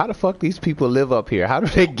sense either. How the fuck these people live up here? How do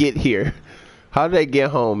they get here? How do they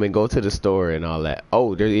get home and go to the store and all that?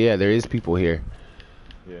 Oh, there is people here.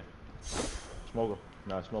 Yeah. Smoke them.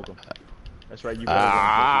 Nah, smoke them. That's right, you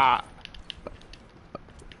better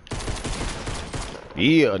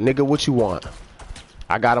yeah, nigga, what you want?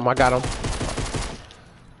 I got him.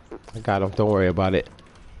 Don't worry about it.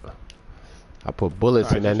 I put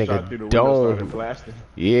bullets in that nigga dome.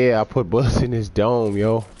 Yeah, I put bullets in his dome,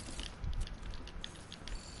 yo.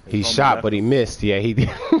 He shot, but he missed. Yeah, he did.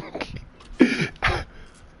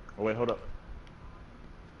 Oh, wait, hold up.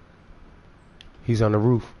 He's on the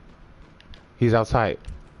roof. He's outside.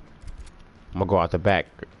 I'm gonna go out the back.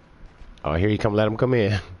 Oh, here he come. Let him come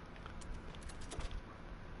in.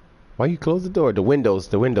 Why you close the door? The windows.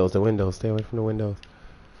 Stay away from the windows.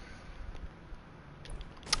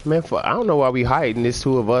 Man, I don't know why we hiding. There's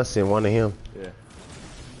two of us and one of him. Yeah.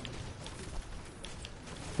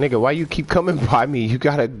 Nigga, why you keep coming by me? You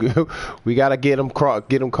gotta go. We gotta get him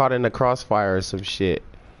caught in the crossfire or some shit.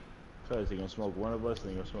 Cause he gonna smoke one of us,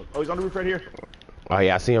 then he gonna smoke. Oh, he's on the roof right here. Oh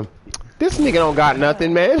yeah, I see him. This nigga don't got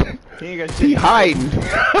nothing, man. He ain't got shit. He hiding.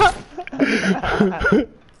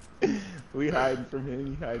 We hiding from him.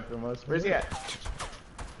 He hiding from us. Where's he at?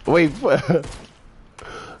 Wait.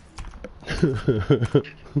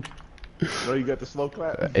 Oh, you got the slow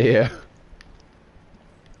clap? Yeah.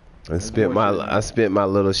 I spent my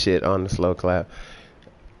little shit on the slow clap.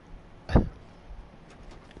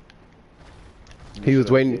 He was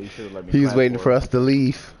waiting for us to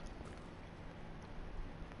leave.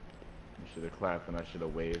 You should have clapped and I should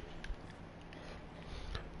have waved.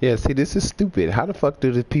 Yeah, see, this is stupid. How the fuck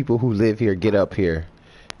do the people who live here get up here?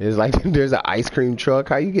 It's like there's an ice cream truck.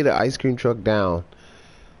 How you get an ice cream truck down?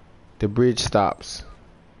 The bridge stops.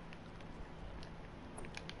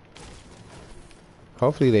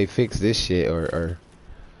 Hopefully they fix this shit or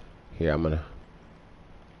here I'm gonna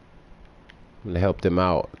help them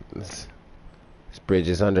out. This bridge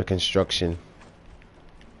is under construction.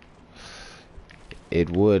 It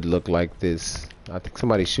would look like this. I think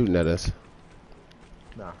somebody's shooting at us.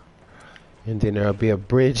 Nah. And then there'll be a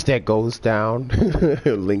bridge that goes down,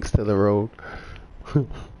 links to the road.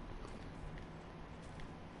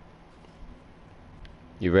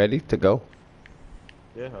 You ready to go?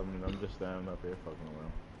 Yeah, I'm just standing up here fucking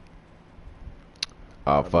around.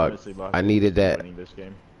 Oh fuck! I needed that. This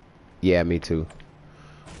game. Yeah, me too.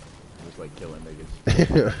 Just like killing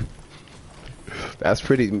niggas. That's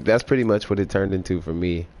pretty much what it turned into for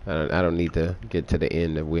me. I don't need to get to the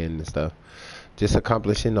end and win and stuff. Just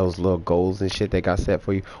accomplishing those little goals and shit they got set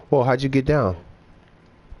for you. Whoa, how'd you get down?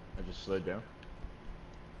 I just slid down.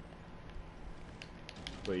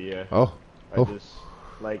 But yeah. Oh.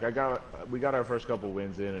 We got our first couple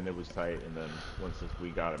wins in and it was tight, and then once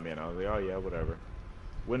we got them in, I was like, oh yeah, whatever.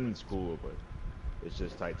 Winning's cool, but it's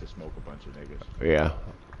just tight to smoke a bunch of niggas. Yeah.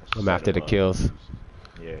 I'm after the kills.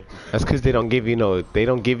 Yeah. That's because they don't give you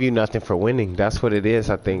nothing for winning. That's what it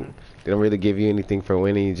is, I think. They don't really give you anything for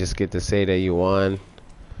winning. You just get to say that you won.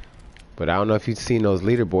 But I don't know if you've seen those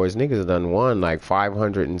leaderboards. Niggas done won like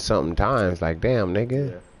 500 and something times. Like, damn,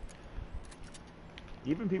 nigga. Yeah.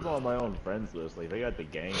 Even people on my own friends list, like, they got the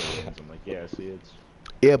gang wins. I'm like, yeah, see, it's...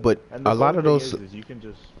 Yeah, but a lot of those... is you can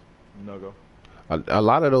just... No, go. A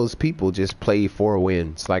lot of those people just play for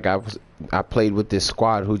wins. Like, I played with this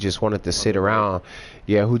squad who just wanted to sit around.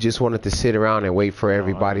 Yeah, who just wanted to sit around and wait for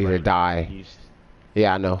everybody to die. East.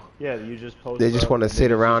 Yeah, I know. Yeah, you just post. They just want to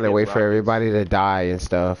sit around and wait for everybody to die and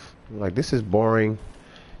stuff. I'm like, this is boring.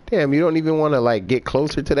 Damn, you don't even want to, like, get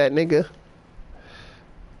closer to that nigga?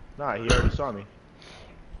 Nah, he already saw me.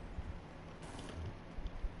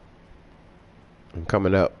 I'm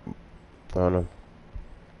coming up on him.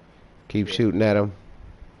 Keep shooting at him.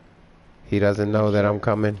 He doesn't know that I'm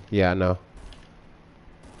coming. Yeah, I know.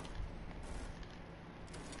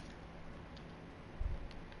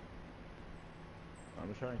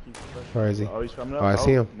 I'm trying to keep the pressure. Where is he? Oh, he's coming up. Oh, I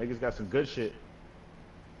see him. Niggas got some good shit.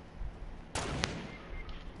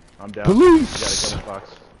 I'm down. Police! You gotta come in,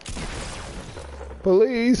 Fox.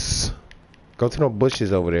 Police! Go to no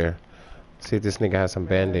bushes over there. See if this nigga has some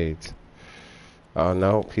band-aids. Oh,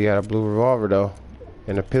 no. He had a blue revolver, though.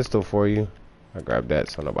 And a pistol for you. I grabbed that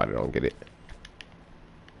so nobody don't get it.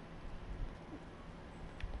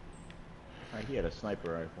 He had a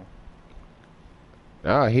sniper rifle.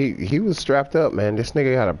 Ah, he was strapped up, man. This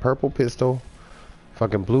nigga had a purple pistol,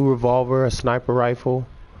 fucking blue revolver, a sniper rifle.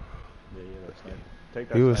 Yeah, that's sniper. Take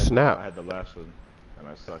that. He was snapped. I had the last one, and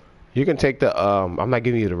I sucked. You can take the I'm not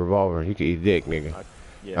giving you the revolver. You can eat dick, nigga.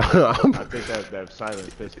 Yeah, I think that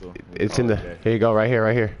silent pistol. It's in the. Here you go, right here,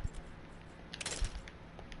 right here.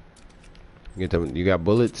 Get them. You got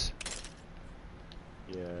bullets?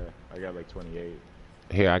 Yeah, I got like 28.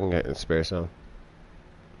 Here, I can get spare some.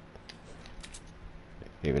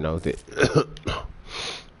 Even though it.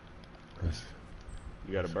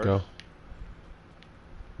 You got a burst? Go.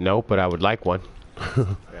 No, but I would like one.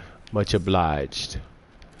 Yeah. Much obliged.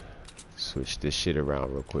 Switch this shit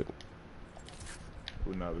around real quick.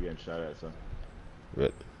 Ooh, now we're getting shot at, son.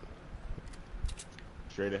 But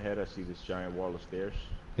straight ahead, I see this giant wall of stairs.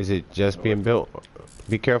 Is it just being built?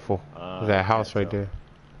 Be careful. There's that house right there.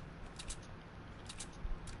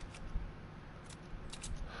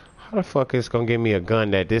 How the fuck is gonna give me a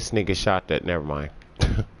gun that this nigga shot that? Never mind.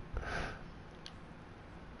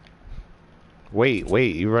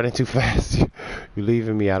 Wait, you're running too fast. You're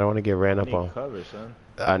leaving me. I don't want to get ran up on. Cover, son.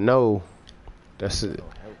 I know. That's it.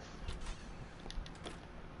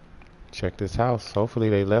 Check this house. Hopefully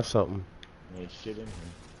they left something. Ain't shit in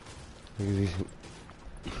here.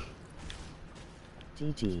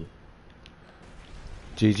 GG.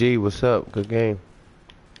 GG, what's up? Good game.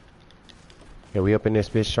 Yeah, we up in this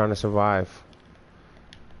bitch trying to survive.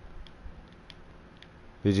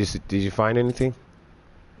 Did you find anything?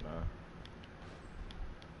 Nah.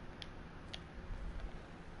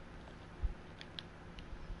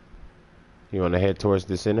 You want to head towards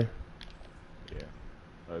the center? Yeah.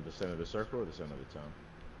 The center of the circle or the center of the town?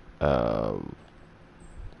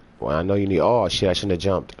 Well, I know you need. Oh shit! I shouldn't have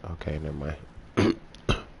jumped. Okay, never mind.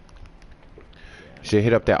 Should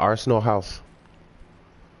hit up that Arsenal house.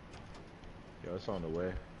 Yo, it's on the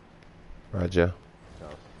way. Roger.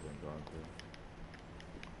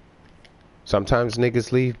 Sometimes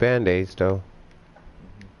niggas leave band-aids though.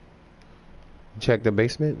 Check the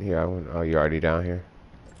basement. Here, oh, you're already down here.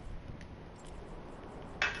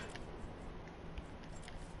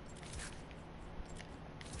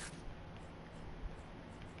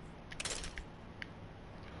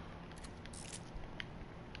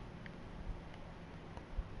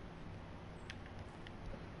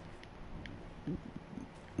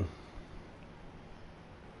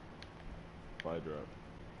 Supply drop.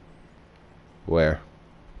 Where?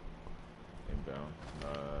 Inbound.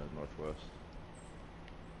 Northwest.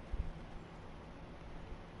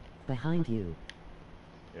 Behind you.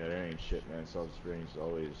 Yeah, there ain't shit, man. South Springs is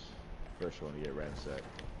always the first one to get ransacked.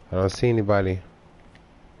 I don't see anybody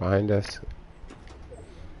behind us.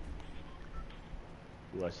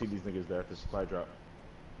 Ooh, I see these niggas there at the supply drop.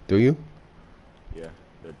 Do you? Yeah,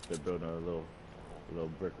 they're building a little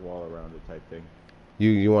brick wall around it type thing.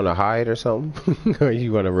 You want to hide or something? Or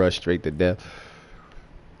you want to rush straight to death?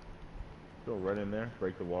 Go run in there,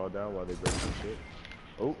 break the wall down while they break some shit.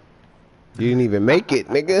 Oh. You didn't even make it,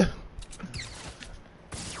 nigga.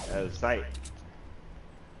 Out of sight.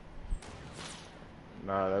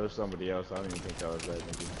 Nah, that was somebody else. I don't even think that was that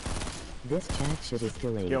nigga. This chat shit is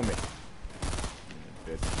delayed. Kill me.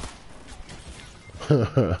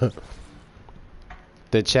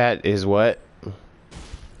 The chat is what?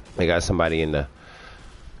 They got somebody in the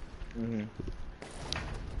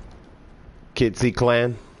Kitsy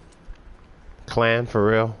clan for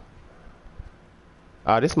real.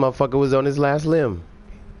 This motherfucker was on his last limb.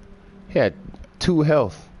 He had 2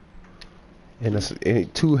 health and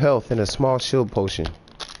 2 health and a small shield potion.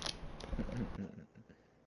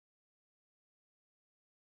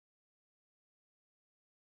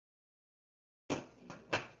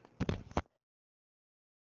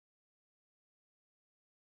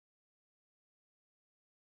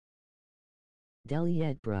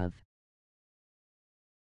 Delayed, bruv.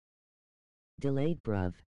 Delayed,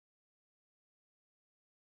 bruv.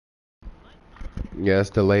 Yeah, it's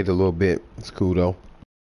delayed a little bit. It's cool though.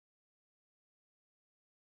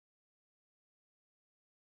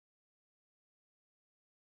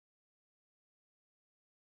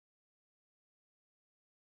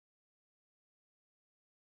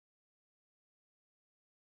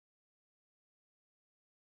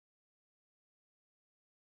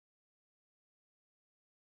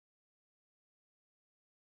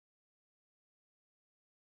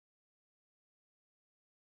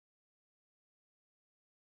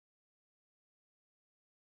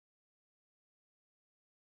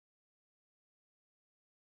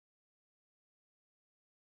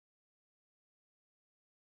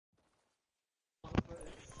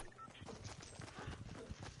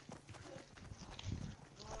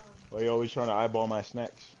 Why you always trying to eyeball my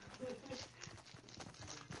snacks?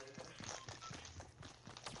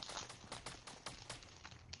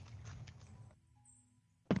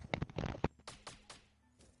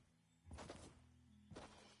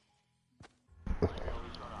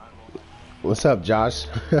 What's up, Josh?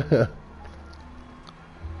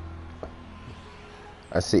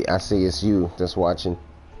 I see it's you that's watching.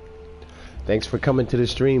 Thanks for coming to the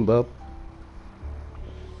stream, bub.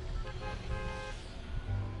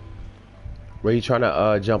 Where you trying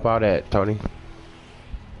to jump out at, Tony?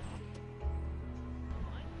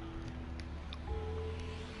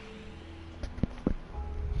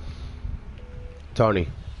 Tony.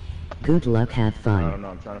 Good luck, have fun. I don't know,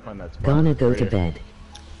 I'm trying to find that spot. Gonna go Right to here. bed.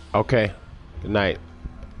 Okay. Good night.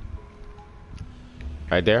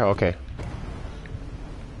 Right there? Okay.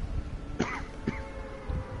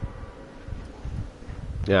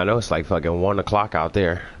 Yeah, I know it's like fucking 1 o'clock out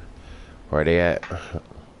there. Where they at?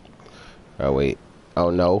 Oh, wait. Oh,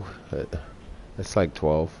 no. It's like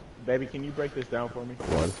 12. Baby, can you break this down for me?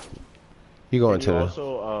 1. You going Can to you the...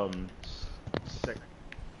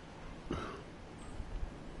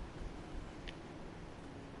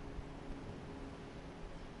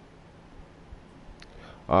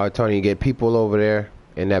 also, Tony, you get people over there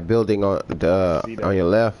in that building on the on your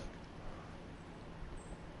left.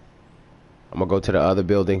 I'm gonna go to the other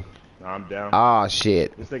building. No, I'm down. Ah,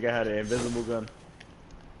 shit. This nigga had an invisible gun.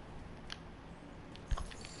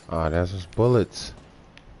 Ah, that's just bullets.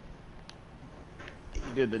 He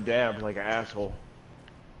did the dab like an asshole.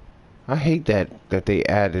 I hate that they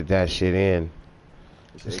added that shit in.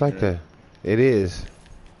 It's like ignorant. it is.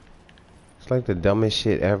 It's like the dumbest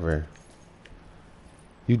shit ever.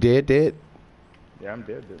 You dead? Yeah, I'm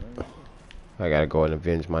dead, man. I gotta go and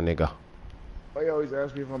avenge my nigga. Why you always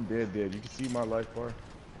ask me if I'm dead? You can see my life bar.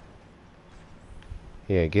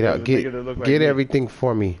 Yeah, get There's out. a nigga that look like Get me. everything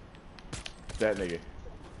for me. That nigga.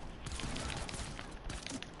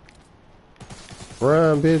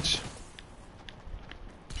 Run, bitch.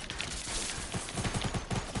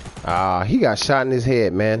 Ah, he got shot in his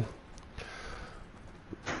head, man.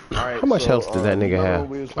 Alright, How much so, health did that nigga remember have? when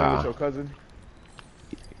we was playing with your cousin?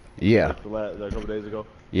 Yeah. Like a couple days ago?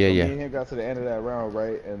 Yeah, So yeah. Me and him got to the end of that round,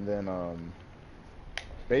 right? And then,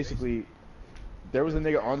 basically, there was a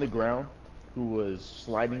nigga on the ground who was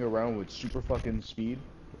sliding around with super fucking speed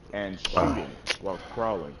and shooting while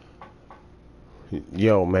crawling.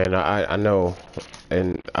 Yo, man, I know,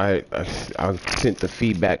 and I sent the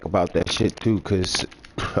feedback about that shit too, cause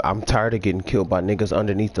I'm tired of getting killed by niggas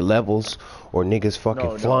underneath the levels or niggas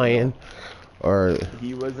fucking flying, or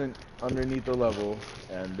he wasn't underneath the level,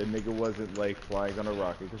 and the nigga wasn't like flying on a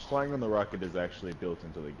rocket, because flying on the rocket is actually built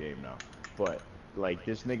into the game now. But like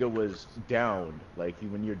this nigga was down, like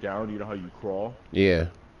when you're down, you know how you crawl. yeah.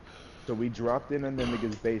 So we dropped in on the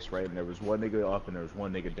nigga's base, right? And there was one nigga up and there was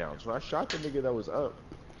one nigga down. So I shot the nigga that was up.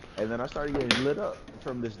 And then I started getting lit up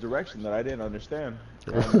from this direction that I didn't understand.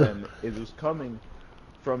 And then it was coming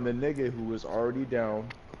from the nigga who was already down,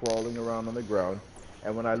 crawling around on the ground.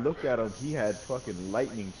 And when I looked at him, he had fucking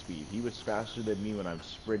lightning speed. He was faster than me when I'm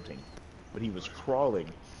sprinting. But he was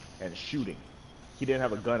crawling and shooting. He didn't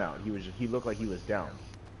have a gun out. He looked like he was down.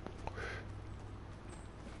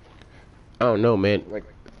 I don't know, man. Like,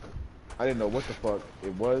 I didn't know what the fuck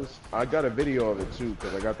it was. I got a video of it too,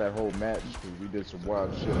 because I got that whole match, because we did some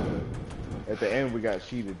wild shit. At the end, we got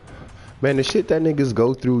cheated. Man, the shit that niggas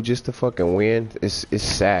go through just to fucking win, it's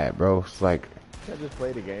sad, bro. It's like, You can't just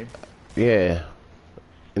play the game. yeah.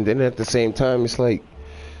 And then at the same time, it's like,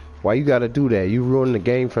 why you gotta do that? You ruin the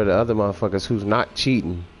game for the other motherfuckers who's not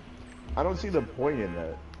cheating. I don't see the point in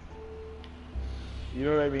that. You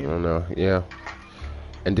know what I mean? I don't know, yeah.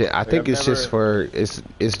 And then I think it's just for it's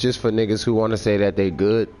just for niggas who want to say that they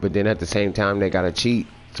good, but then at the same time they gotta cheat,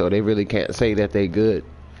 so they really can't say that they good.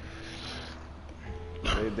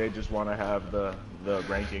 They just want to have the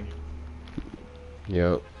ranking.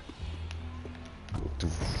 Yep.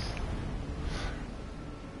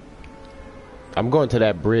 I'm going to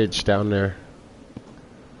that bridge down there.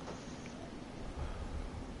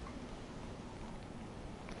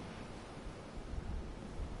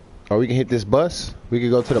 Or we can hit this bus. We could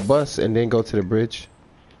go to the bus and then go to the bridge.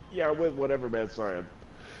 Yeah, with whatever bad side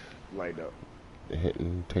lined up. Hit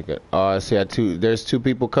and take it. Oh, I see. There's 2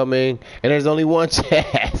 people coming, and there's only 1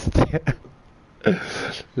 chest.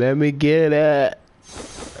 Let me get it.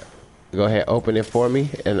 Go ahead, open it for me,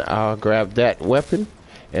 and I'll grab that weapon.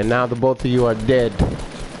 And now the both of you are dead.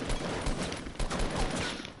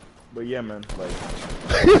 But yeah, man, like,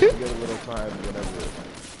 you get a little time whenever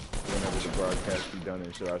the broadcast be done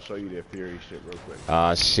and shit. I'll show you their theory shit real quick.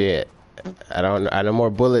 Ah, shit. I know more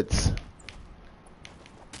bullets.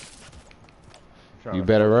 You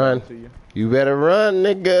better run. You better run,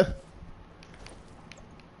 nigga.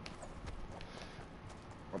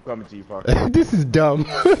 I'm coming to you, Fox. This is dumb.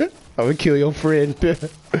 I'm gonna kill your friend.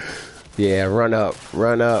 Yeah, run up,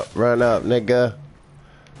 nigga.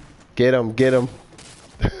 Get him, get him.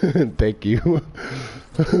 Thank you.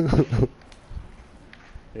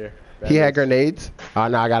 Here. He had grenades. Oh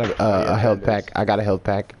no, I got a health pack. I got a health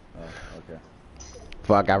pack. Oh, okay.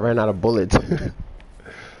 Fuck, I ran out of bullets.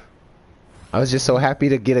 I was just so happy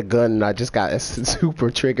to get a gun, and I just got super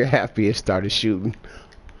trigger happy and started shooting.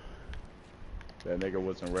 That nigga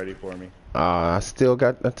wasn't ready for me. I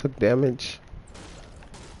took damage.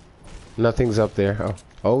 Nothing's up there.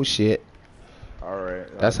 Oh shit.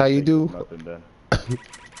 Alright. That's how you do. Nothing then.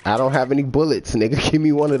 I don't have any bullets, nigga. Give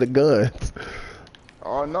me one of the guns.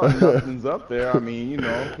 Oh no, nothing's up there. I mean, you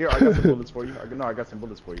know. Here, I got some bullets for you. I got some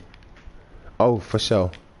bullets for you. Oh, for sure.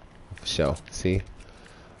 For sure. See?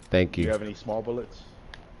 Thank you. Do you have any small bullets?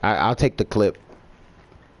 I'll take the clip.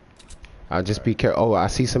 I'll just be careful. Oh, I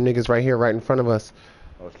see some niggas right here, right in front of us.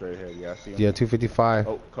 Oh, straight ahead. Yeah, I see him. Yeah, 255.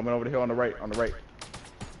 Oh, coming over the hill on the right. On the right.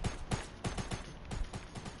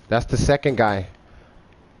 That's the second guy.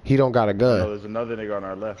 He don't got a gun. No, there's another nigga on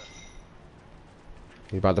our left.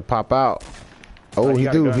 He about to pop out. Oh, he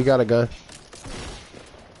do. He got a gun.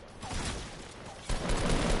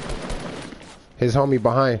 His homie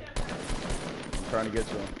behind. I'm trying to get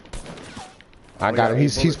to him. I got him.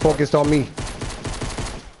 He's focused on me.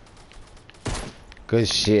 Good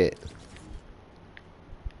shit.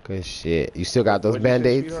 Good shit. You still got those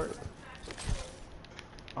band-aids?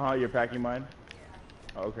 Oh, you're packing mine?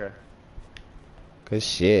 Okay. Good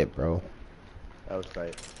shit, bro. That was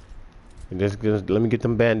tight. Just let me get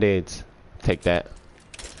them band-aids. Take that.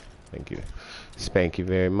 Thank you. Spank you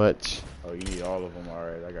very much. Oh, you need all of them?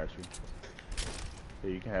 Alright, I got you.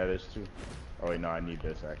 Yeah, you can have this too. Oh wait, no, I need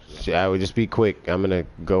this actually. I would just be quick. I'm gonna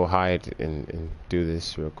go hide and do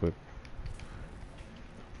this real quick.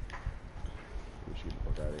 We should get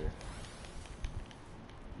the fuck out of here.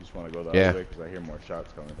 You just want to go the other way because I hear more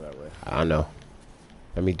shots coming that way. I know.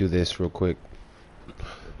 Let me do this real quick.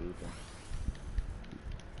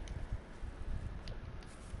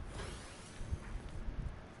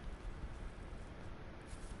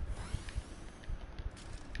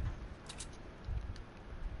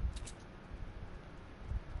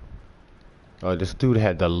 Oh, this dude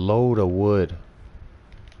had the load of wood.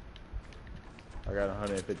 I got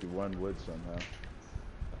 151 wood somehow.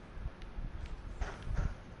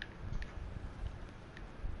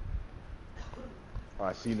 Oh,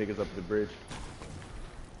 I see niggas up the bridge.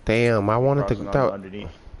 Damn, I wanted to go underneath.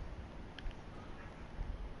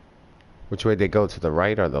 Which way they go? To the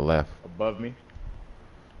right or the left? Above me.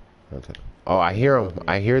 Oh, I hear them.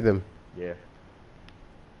 I hear them. Yeah.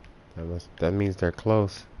 That means they're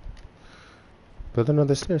close. Build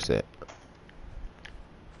another stair set.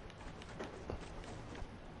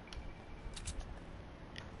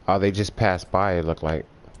 Oh, they just passed by, it looked like.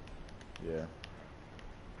 Yeah.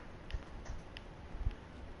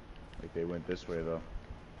 Like they went this way though.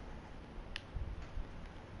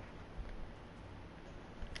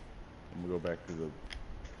 I'm gonna go back to the...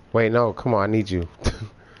 Wait, no, come on, I need you. Yeah,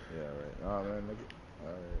 right. Oh man, look at...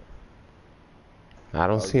 Alright. I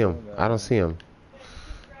don't see him. I don't see him.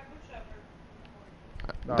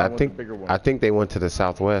 No, I think they went to the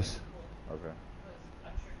southwest. Okay.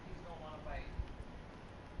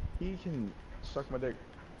 He can suck my dick.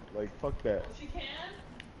 Like, fuck that. She can?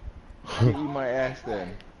 He can eat my ass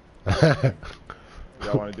then.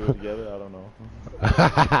 Y'all want to do it together? I don't know.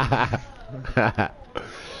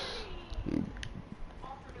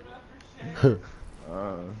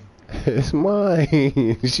 It's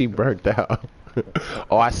mine. She burnt out.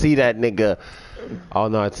 Oh, I see that nigga. Oh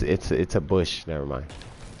no, it's a bush. Never mind.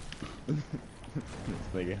 This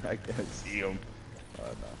nigga, I can't see him. Oh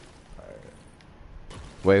no. Alright.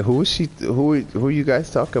 Wait, who is she? Who are you guys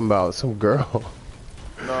talking about? Some girl?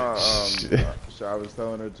 No, so I was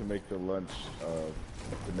telling her to make the lunch,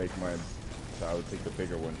 to make mine. So I would take the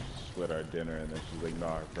bigger one, split our dinner, and then she's like,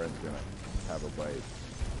 "Nah, her friend's gonna have a bite."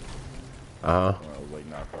 Uh huh. I was like,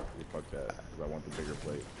 "Nah, fuck that, because I want the bigger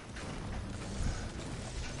plate."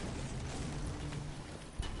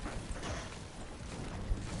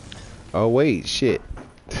 Oh wait, shit.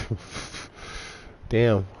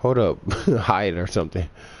 Damn, hold up. Hide or something.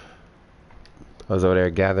 I was over there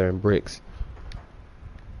gathering bricks.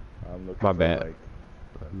 My bad. Like,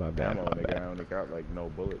 my bad. my bad. I only got like no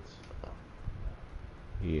bullets.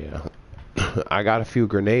 Yeah. I got a few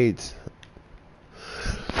grenades.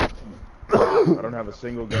 I don't have a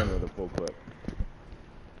single gun with a full clip.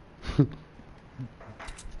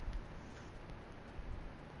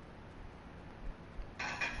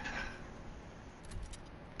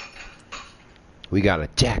 We gotta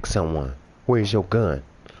jack someone. Where's your gun?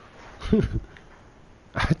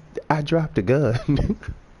 I dropped a gun.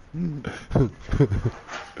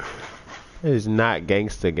 It's not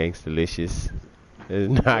gangster-licious.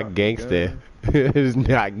 It's Drop not the gangster. gun. It's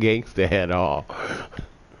not gangster at all.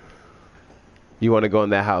 You want to go in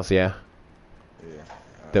that house, yeah? Yeah.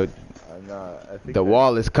 The I think the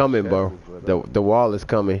wall is coming, chest bro. is lit The up. the wall is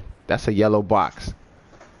coming. That's a yellow box.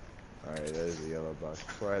 Alright, that is a yellow box.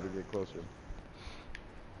 Before I had to get closer.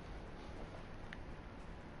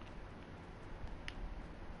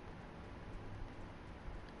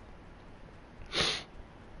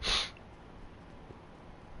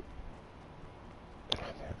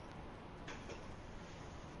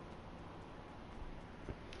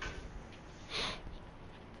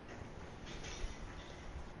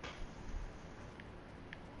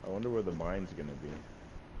 I wonder where the mine's gonna be.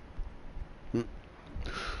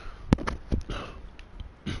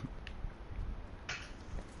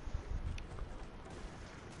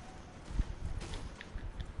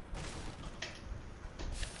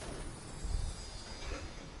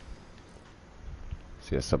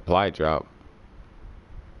 See a supply drop.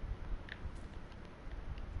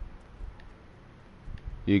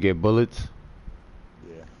 You get bullets.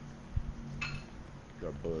 Yeah.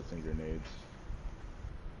 Got bullets and grenades.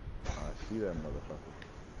 I see that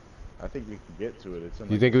motherfucker. I think we can get to it. It's in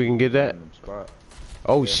You like think a we can get that? random spot.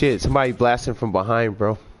 Oh Yeah. shit! Somebody blasting from behind,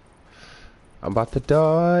 bro. I'm about to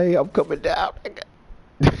die. I'm coming down.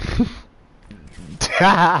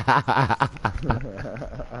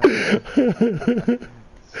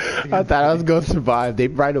 I thought I was gonna survive. They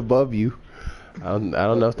right above you. I don't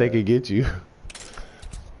know if they could get you.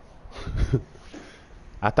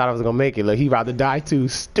 I thought I was gonna make it. Look, he about to die too.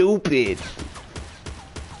 Stupid.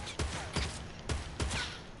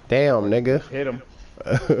 Damn, nigga. Hit him.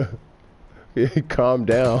 Calm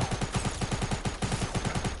down.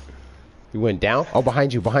 You went down? Oh,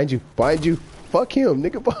 behind you, behind you, behind you. Fuck him,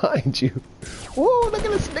 nigga, behind you. Whoa, look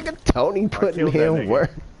at this nigga Tony putting in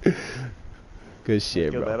work. Good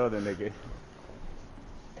shit, Kill bro. that other nigga.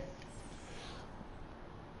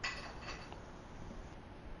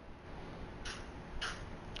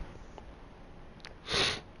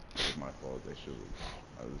 It's my fault. They should.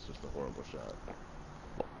 That was just a horrible shot.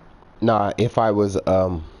 Nah, if I was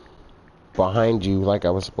behind you like I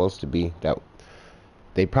was supposed to be, that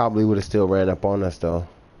they probably would have still ran up on us though.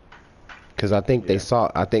 Cause I think they saw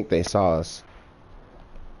us.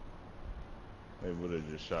 They would have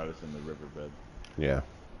just shot us in the riverbed. Yeah.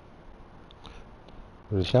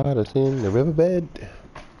 Would have shot us in the riverbed.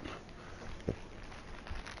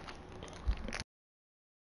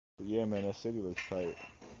 But yeah, man, that city looks tight.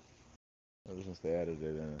 Ever since they added it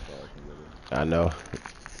in, it's all together. I know.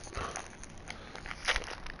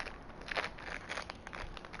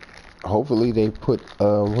 Hopefully they put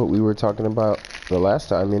what we were talking about the last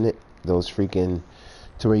time in it. Those freaking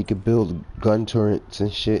to where you could build gun turrets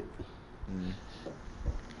and shit.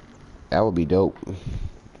 That would be dope.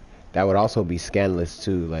 That would also be scandalous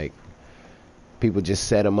too. Like people just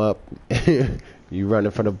set them up. You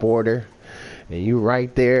running from the border, and you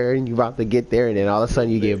right there, and you about to get there, and then all of a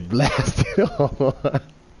sudden you get blasted on.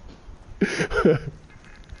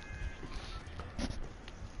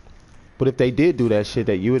 But if they did do that shit,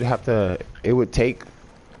 that you would have to, it would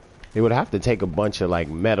have to take a bunch of like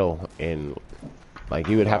metal and like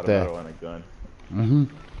you would have to. Metal and a gun.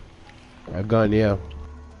 A gun, yeah.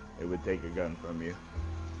 It would take a gun from you,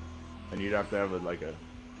 and you'd have to have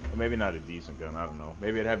maybe not a decent gun. I don't know.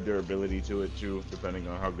 Maybe it'd have durability to it too, depending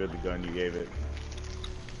on how good the gun you gave it.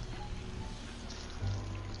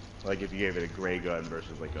 Like if you gave it a gray gun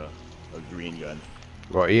versus like a green gun.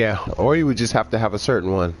 Well, yeah. Or you would just have to have a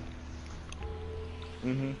certain one.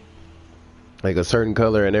 Like a certain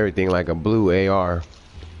color and everything, like a blue AR,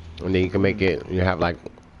 and then you can make it. You have like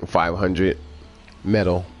 500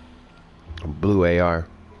 metal blue AR.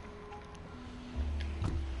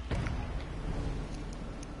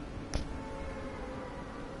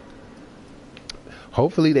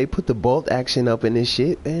 Hopefully they put the bolt action up in this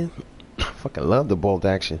shit, man. I fucking love the bolt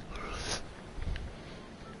action.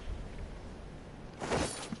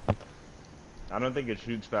 I don't think it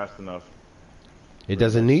shoots fast enough. It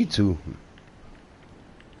doesn't need to.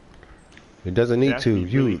 It doesn't need to.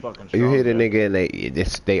 You hit a nigga and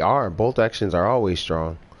they are bolt actions are always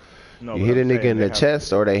strong. No, you hit a nigga in the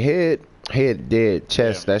chest or they head dead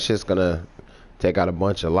chest. That's just gonna take out a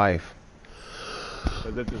bunch of life.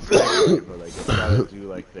 Cause it's a sniper, like it's gotta do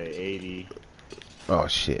like the 80. Oh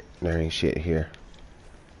shit! There ain't shit here.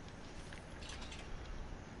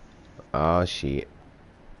 Oh shit!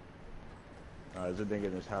 There's a nigga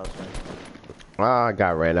in this house, man. Ah, I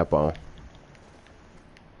got ran up on.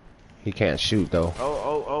 He can't shoot though.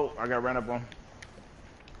 Oh! I got ran up on.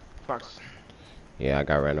 Fox. Yeah, I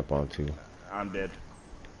got ran up on too. I'm dead.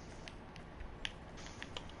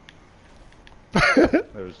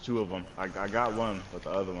 There was 2 of them. I got one, but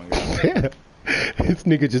the other one got me. This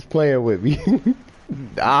nigga just playing with me.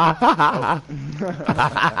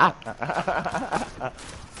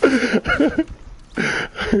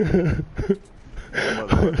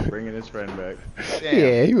 Motherfucker bringing his friend back.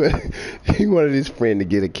 Damn. Yeah, he wanted his friend to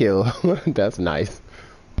get a kill. That's nice.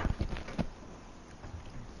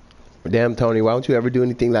 Damn, Tony, why don't you ever do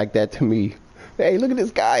anything like that to me? Hey, look at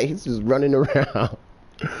this guy. He's just running around.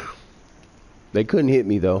 They couldn't hit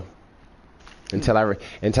me though. Until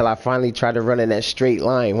I finally tried to run in that straight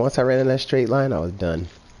line. Once I ran in that straight line, I was done.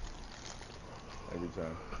 Every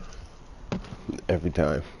time. Every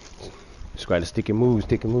time. Just gotta stick and move,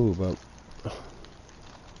 but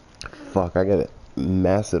fuck, I got a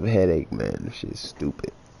massive headache, man. This shit's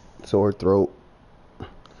stupid. Sore throat.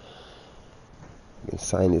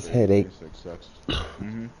 Sinus headache. Sucks.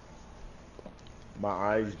 My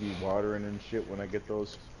eyes be watering and shit when I get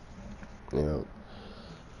those. You know.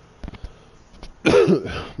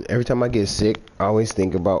 Every time I get sick, I always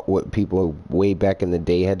think about what people way back in the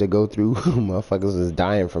day had to go through. Motherfuckers is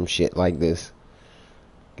dying from shit like this.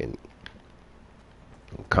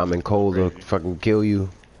 Common cold will fucking kill you.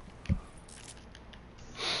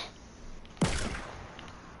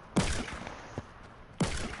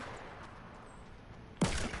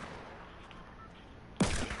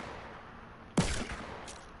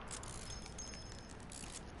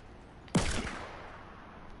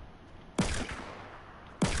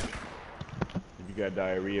 Got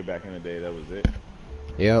diarrhea back in the day, that was it.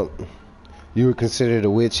 Yep. You were considered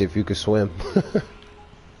a witch if you could swim.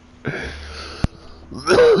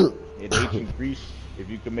 In ancient Greece, if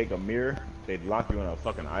you could make a mirror, they'd lock you on a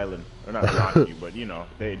fucking island. Or not lock you, but you know,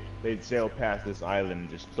 they'd sail past this island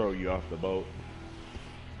and just throw you off the boat.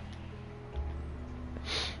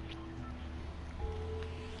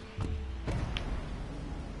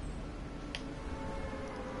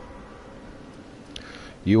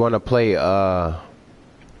 You want to play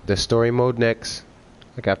the story mode next?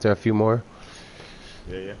 Like after a few more?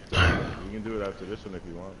 Yeah. You can do it after this one if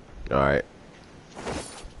you want. Alright.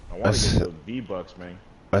 I want to get those V-Bucks, man.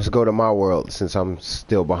 Let's go to my world since I'm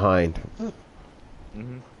still behind.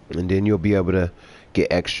 And then you'll be able to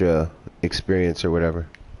get extra experience or whatever.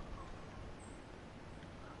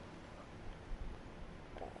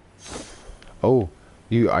 Oh,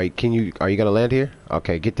 are you gonna land here?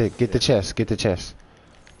 Okay, get the chest, get the chest.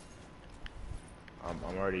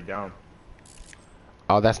 I'm already down.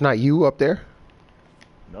 Oh, that's not you up there?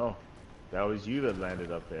 No, that was you that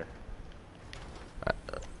landed up there.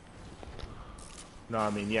 No, I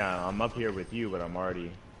mean, yeah, I'm up here with you, but I'm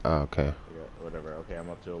already... Oh, okay. Whatever, okay, I'm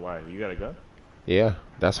up to a Y. You got a gun? Yeah,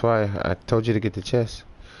 that's why I told you to get the chest.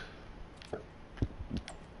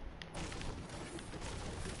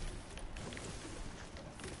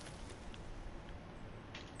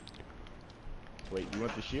 Wait, you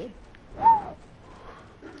want the shield?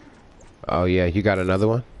 Oh yeah, you got another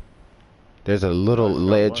one? There's a little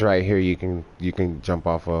ledge right here you can jump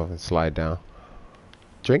off of and slide down.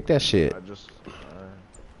 Drink that shit.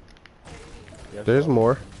 There's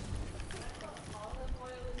more.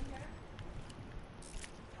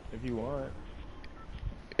 If you want.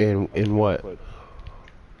 In what?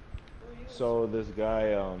 So this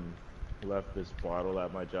guy left this bottle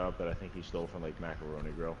at my job that I think he stole from like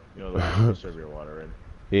Macaroni Grill. You know the one you serve your water in.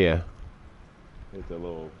 Yeah. With the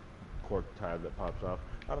little cork tab that pops off.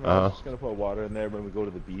 I don't know. I'm just gonna put water in there when we go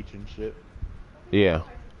to the beach and shit. Yeah.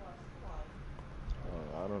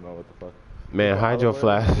 I don't know what the fuck. Man, Hydro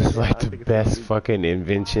Flask is like the best fucking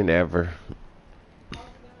invention ever.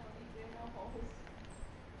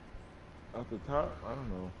 At the top? I don't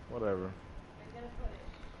know. Whatever.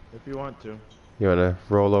 If you want to. You wanna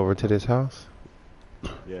roll over to this house?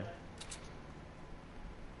 Yeah.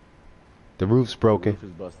 The roof's broken. The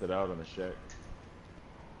roof is busted out on the shack.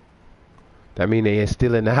 That mean they is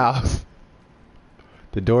still in the house.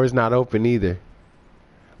 The door's not open either.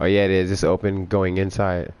 Oh yeah, it is. It's open going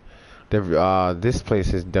inside. This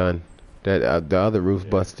place is done. That the other roof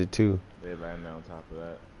busted too. They landed on top of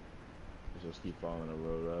that. They just keep following the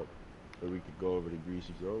road up. Or we could go over to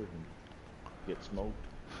Greasy Grove and get smoked.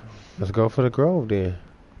 Let's go for the Grove then.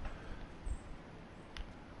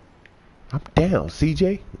 I'm down,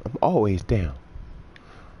 CJ. I'm always down.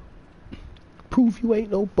 Prove you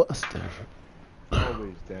ain't no buster.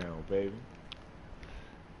 Always down, baby.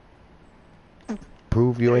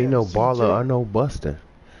 Prove you ain't no baller or no buster.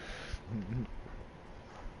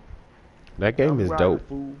 That game is dope.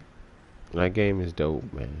 That game is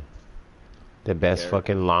dope, man. The best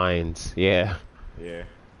fucking lines. Yeah. Yeah.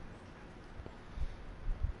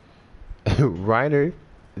 Ryder,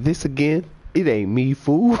 this again? It ain't me,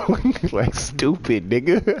 fool. Like stupid,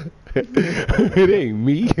 nigga. It ain't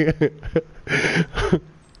me.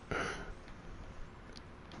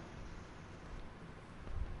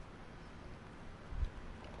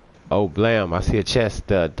 Oh, blam. I see a chest.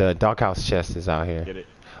 The doghouse chest is out here. Get it.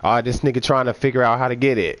 Oh, this nigga trying to figure out how to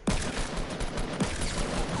get it.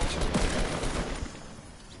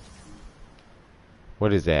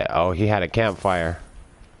 What is that? Oh, he had a campfire.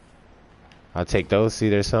 I'll take those. See,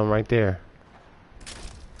 there's some right there.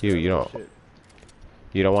 You don't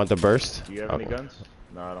want the burst? Do you have any guns?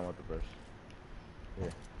 No, I don't want the burst. Here,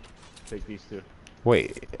 take these two.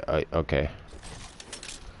 Wait. Okay.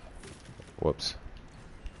 Whoops.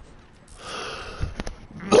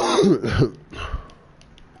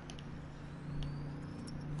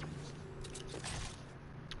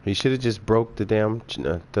 He should have just broke the damn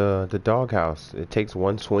the doghouse. It takes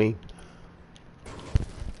one swing.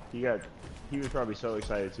 He was probably so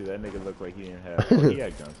excited too. That nigga looked like he didn't have. Oh, he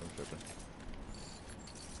had guns. I'm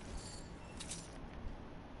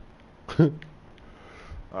tripping.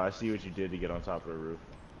 Oh, I see what you did to get on top of the roof.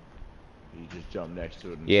 You just jumped next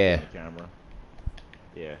to it and yeah. the camera.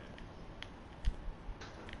 Yeah.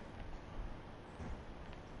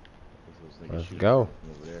 Let's go.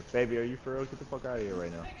 Over there. Baby, are you for real? Get the fuck out of here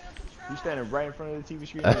right now. You standing right in front of the TV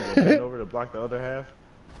screen and bend over to block the other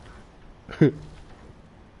half?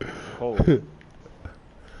 Cold.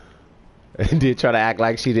 Did try to act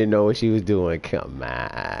like she didn't know what she was doing. Come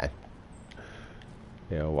on.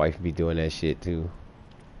 Yeah, wife be doing that shit too.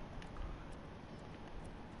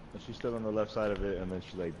 She stood on the left side of it and then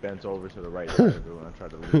she like bent over to the right side of it when I tried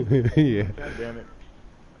to leave. Yeah. God damn it.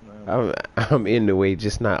 No. I'm in the way,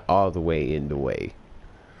 just not all the way in the way.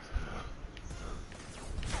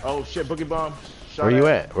 Oh shit, boogie bomb. Shot Where you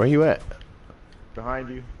at? Where you at? Behind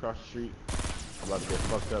you, across the street. I'm about to get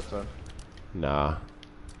fucked up, son. Nah.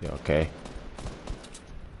 You okay?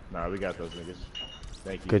 Nah, we got those niggas.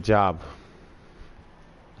 Thank you. Good job.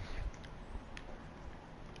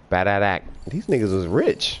 Bad at act. These niggas was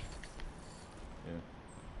rich. Yeah.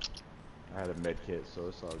 I had a med kit, so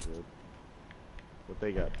it's all good. What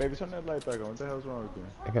they got? Baby, turn that light back on. What the hell's wrong with you?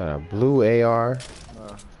 I got a blue AR.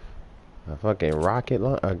 A fucking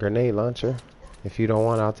a grenade launcher. If you don't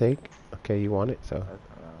want, I'll take. Okay, you want it, so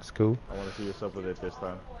it's cool. I want to see what's up with it this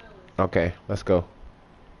time. Okay, let's go.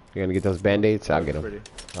 You gonna get those band-aids? I'll get them. Pretty.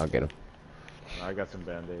 I'll get them. I got some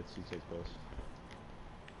band-aids. You take those.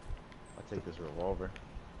 I'll take this revolver.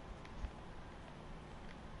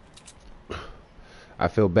 I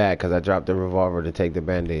feel bad because I dropped the revolver to take the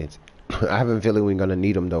band-aids. I have a feeling we're gonna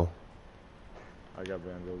need them though. I got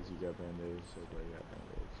band-aids. You got band-aids. Everybody got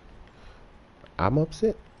band-aids. I'm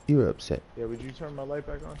upset. You're upset. Yeah, would you turn my light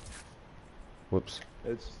back on? Whoops.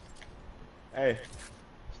 It's... Hey.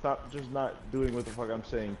 Stop just not doing what the fuck I'm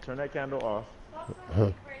saying. Turn that candle off.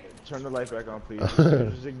 Turn the light back on, please. You're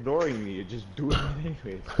just ignoring me. You're just doing it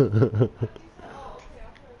anyways.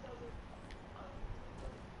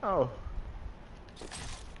 Oh.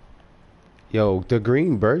 Yo, the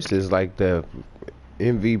green burst is like the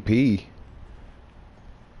MVP.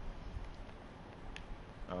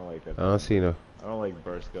 I don't like that. I don't see no. I don't like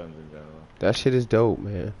burst guns in general. That shit is dope,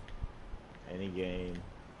 man. Any game,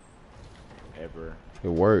 ever. It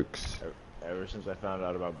works. Ever since I found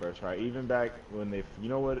out about burst fire, even back when they, you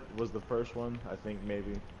know what was the first one? I think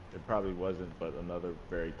maybe it probably wasn't, but another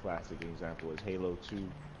very classic example is Halo 2.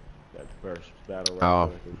 That burst battle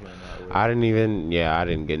rifle that they came out with. I didn't even. Yeah, I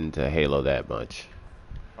didn't get into Halo that much.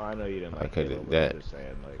 Oh, I know you didn't like Halo, but I'm just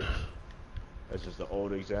saying, like, that's just an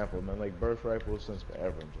old example, man. Like burst rifles since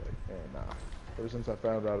forever. I'm just like, man, nah. Ever since I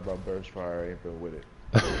found out about burst fire, I ain't been with it.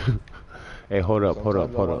 Hey, hold up. I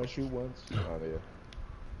wanna shoot once. Oh,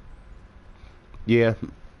 yeah.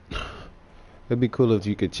 Yeah. It'd be cool if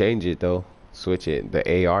you could change it though. Switch it.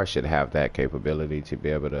 The AR should have that capability to be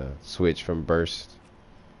able to switch from burst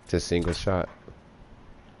to single shot.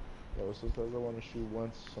 Yeah, well, sometimes I want to shoot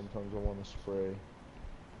once. Sometimes I want to spray.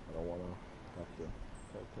 I don't want to have to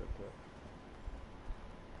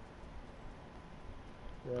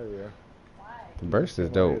cut. Yeah. The burst is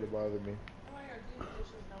dope. To bother me.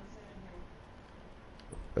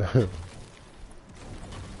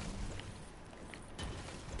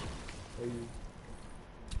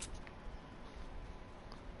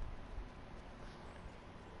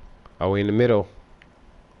 Are we in the middle?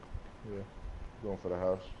 Yeah. Going for the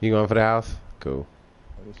house. You going for the house? Cool.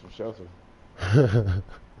 I need some shelter.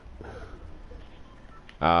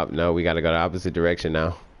 No, we gotta go the opposite direction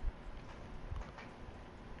now.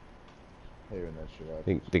 Hearing that shit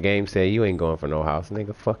out. The game said you ain't going for no house,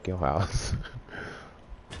 nigga. Fuck your house.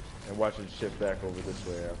 And watching shit back over this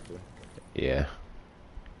way after. Yeah.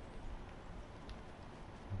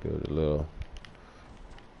 Build a little.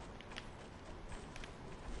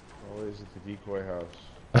 Always at the decoy house.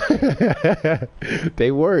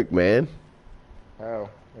 They work, man. How?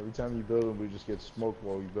 Every time you build them, we just get smoked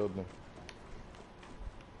while we build them.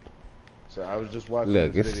 So I was just watching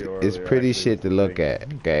Look, this video it's earlier, pretty actually, shit to look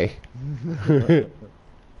at, okay? I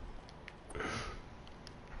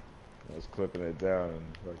was clipping it down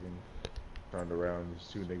and fucking turned around. These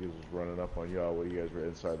two niggas was running up on y'all while you guys were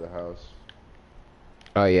inside the house.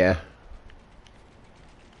 Oh, yeah.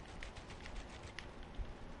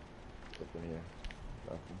 Clipping here.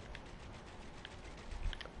 Nothing.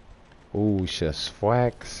 Ooh, just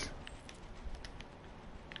wax.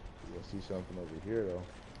 You'll see something over here, though.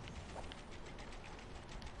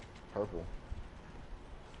 Purple.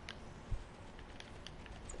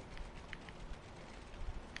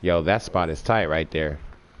 Yo, that spot is tight right there.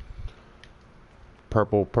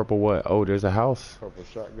 Purple what? Oh, there's a house. Purple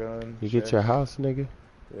shotgun. You get your house, nigga?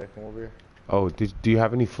 Yeah, come over here. Oh, do you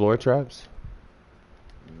have any floor traps?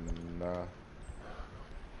 Nah.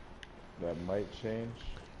 That might change.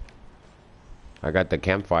 I got the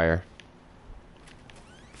campfire.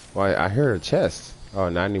 Why, I heard a chest. Oh,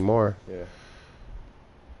 not anymore. Yeah.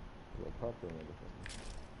 Popular motherfucker.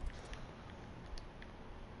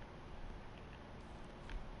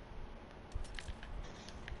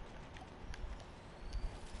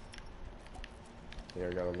 Yeah,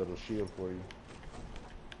 I got a little shield for you.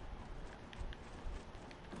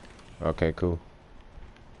 Okay, cool.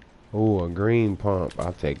 Ooh, a green pump.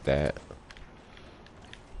 I'll take that.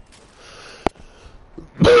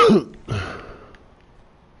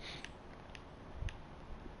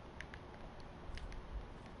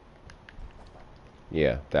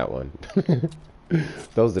 Yeah, that one.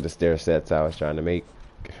 Those are the stair sets I was trying to make.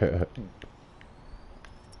 Going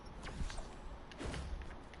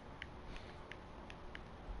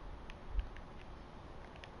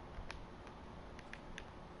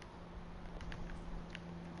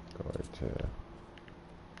to...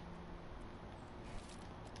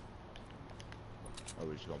 Are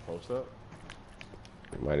we just gonna post up?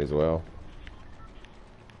 Might as well.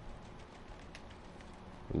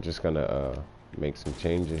 I'm just gonna make some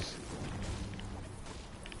changes.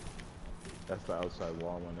 That's the outside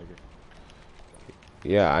wall, my nigga.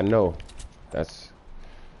 Yeah, I know. That's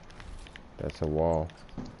a wall.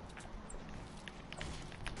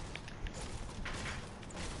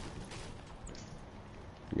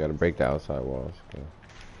 You gotta break the outside walls. Okay.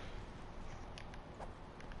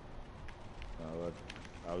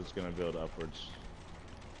 I was gonna build upwards.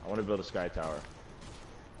 I want to build a sky tower.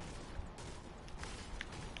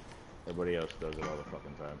 Everybody else does it all the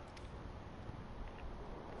fucking time.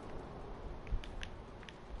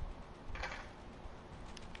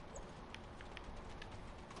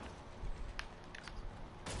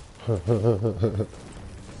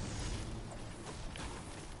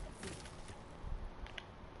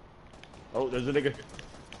 Oh, there's a nigga.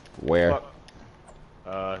 Where? Fuck.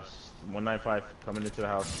 195 coming into the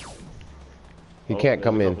house. He can't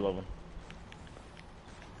come in.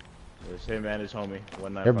 There's him and his homie.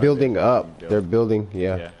 195. They're building up. They're building,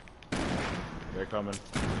 yeah. They're coming.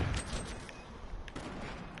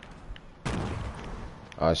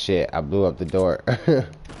 Oh shit, I blew up the door. Come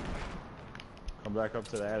back up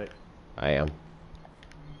to the attic. I am.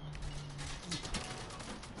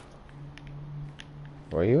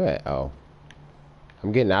 Where you at? Oh.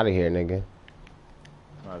 I'm getting out of here, nigga.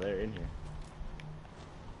 Oh, they're in here.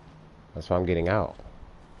 That's why I'm getting out.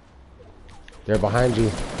 They're behind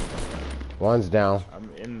you. One's down. I'm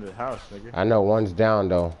in the house, nigga. I know one's down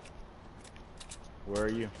though. Where are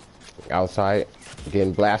you? Outside.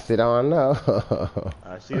 Getting blasted on. No.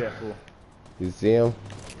 I see that fool. You see him?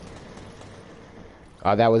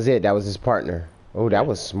 Oh, that was it. That was his partner. Oh, that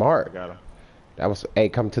was smart. I got him. That was, hey,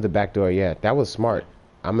 come to the back door. Yeah, that was smart.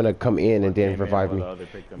 I'm gonna come in and then revive me.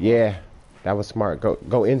 Yeah, that was smart.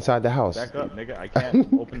 Go inside the house. Back up, nigga. I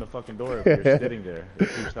can't open the fucking door if you're sitting there. It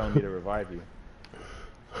keeps telling me to revive you.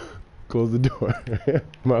 Close the door.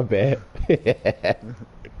 My bad.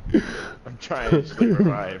 I'm trying to just like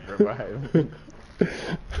revive.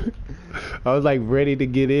 I was like ready to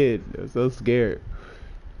get in. I was so scared.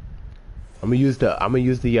 I'm gonna use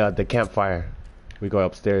the campfire. We go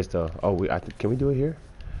upstairs though. Oh, can we do it here?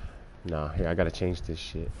 Nah, here I gotta change this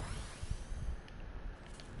shit.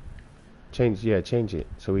 Change it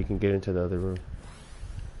so we can get into the other room.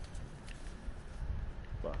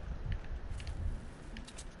 Fuck.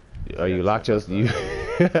 Oh, you locked yourself.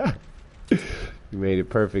 You made it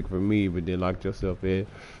perfect for me, but then locked yourself in. It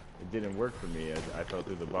didn't work for me. I fell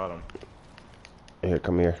through the bottom. Here,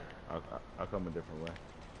 come here. I'll come a different way.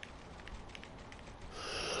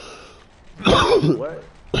 What?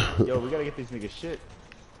 Yo, we gotta get these niggas shit.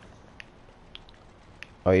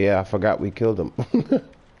 Oh yeah, I forgot we killed him.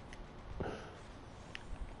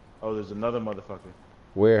 Oh, there's another motherfucker.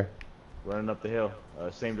 Where? Running up the hill.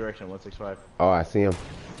 Same direction, 165. Oh, I see him.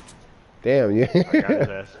 Damn, yeah. I got his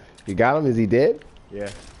ass. You got him? Is he dead? Yeah.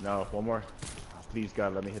 No, one more. Oh, please,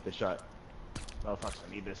 God, let me hit the shot. Oh, fuck,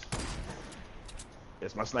 I need this.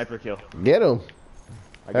 It's my sniper kill. Get him.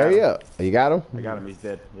 Hurry up. You got him? I got him. He's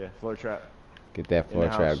dead. Yeah, floor trap. Get that floor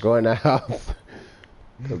trap. Go in the house.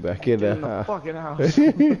 Go back in the house. Fucking house.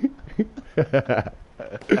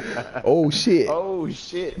 Oh, shit. Oh,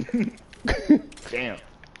 shit. Damn.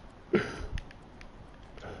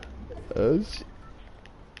 Oh, shit.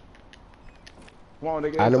 Come on,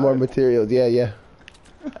 nigga. I know more materials. Yeah, yeah.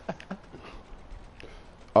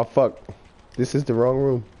 Oh, fuck. This is the wrong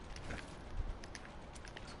room.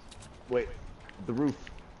 Wait. The roof.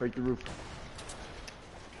 Break the roof.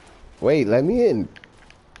 Wait, let me in.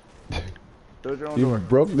 Build your own You door.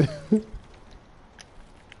 broke the...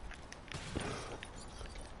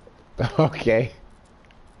 Okay.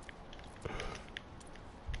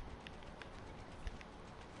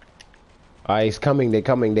 Alright, he's coming. They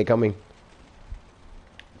coming. They coming.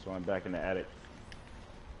 So I'm back in the attic.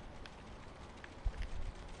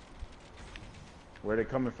 Where they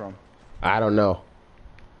coming from? I don't know.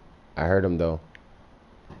 I heard him though.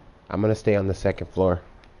 I'm gonna stay on the second floor.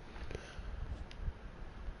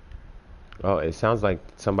 Oh, it sounds like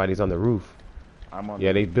somebody's on the roof. I'm on.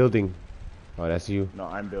 Yeah, they building. Oh, that's you. No,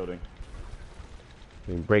 I'm building.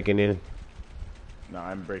 They breaking in. No,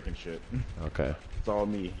 I'm breaking shit. Okay. It's all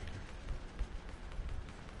me.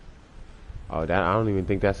 Oh, that I don't even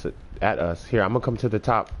think that's at us. Here, I'm gonna come to the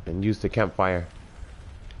top and use the campfire.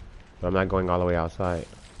 But I'm not going all the way outside.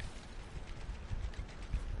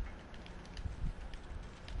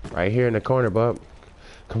 Right here in the corner, bub.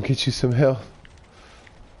 Come get you some health.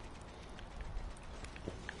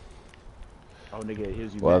 Oh, nigga,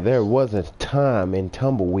 here's you. Well, next. there was a time in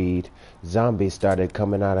Tumbleweed, zombies started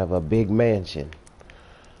coming out of a big mansion.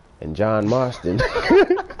 And John Marston...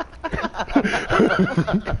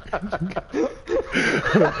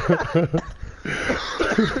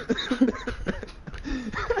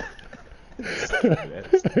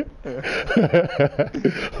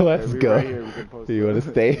 Let's go. Right here, we can post You want to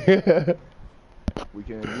stay? We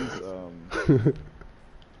can use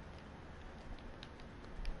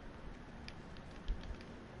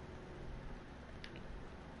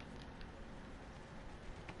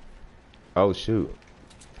Oh shoot.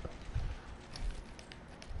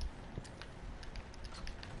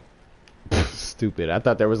 Stupid. I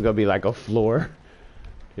thought there was gonna be like a floor.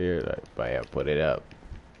 Here, like, bam, put it up.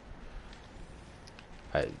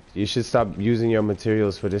 You should stop using your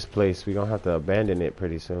materials for this place. We're gonna have to abandon it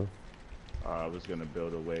pretty soon. I was gonna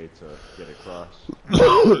build a way to get across.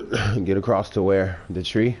 Get across to where? The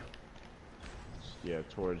tree? Yeah,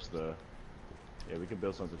 towards the... Yeah, we can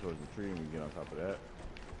build something towards the tree and we can get on top of that.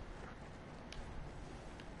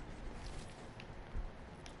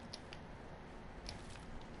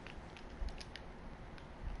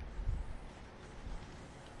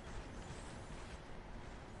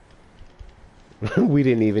 We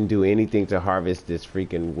didn't even do anything to harvest this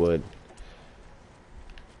freaking wood.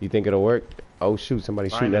 You think it'll work? Oh shoot,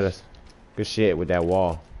 somebody's shooting at us. Good shit with that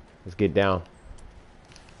wall. Let's get down.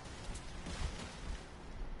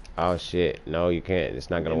 Oh shit, no you can't. It's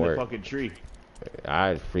not gonna work. The fucking tree.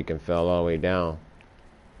 I freaking fell all the way down.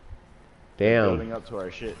 Damn. Building up to our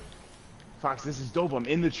shit. Fox, this is dope. I'm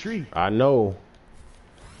in the tree. I know.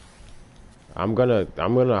 I'm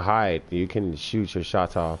gonna hide. You can shoot your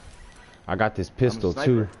shots off. I got this pistol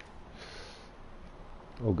too.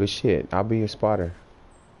 Oh good shit. I'll be your spotter.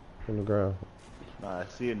 On the ground. Nah, I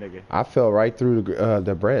see a nigga. I fell right through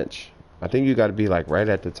the branch. I think you got to be like right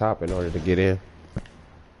at the top in order to get in.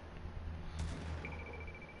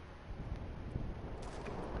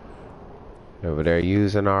 Over there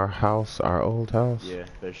using our house, our old house. Yeah,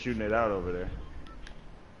 they're shooting it out over there.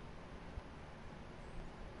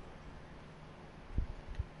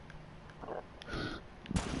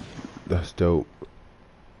 That's dope.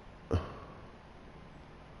 I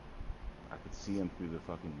could see them through the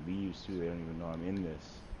fucking leaves too. They don't even know I'm in this.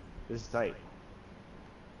 This is tight.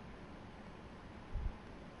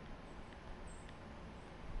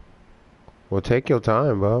 Well, take your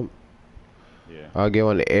time, bub. Yeah. I'll get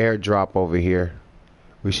on the airdrop over here.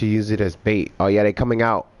 We should use it as bait. Oh yeah, they coming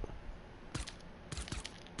out.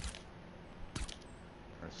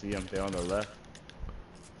 I see them. They're on the left.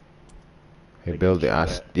 Hey, build it.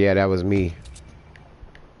 Yeah, that was me.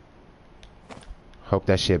 Hope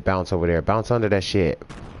that shit bounce over there. Bounce under that shit.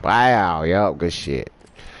 Wow. Yup. Good shit.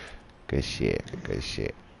 Good shit. Good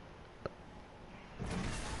shit.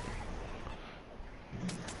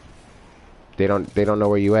 They don't know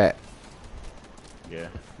where you at. Yeah.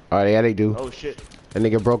 Oh yeah, they do. Oh shit. That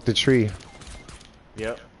nigga broke the tree.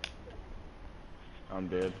 Yep. I'm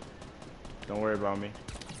dead. Don't worry about me.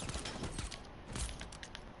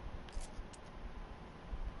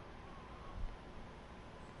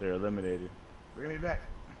 They're eliminated. Bring me back.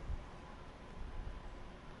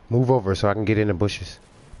 Move over so I can get in the bushes.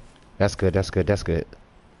 That's good, that's good, that's good.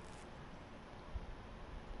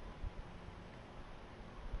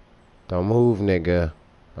 Don't move, nigga.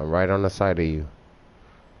 I'm right on the side of you.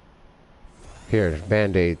 Here,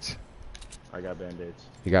 band-aids. I got band-aids.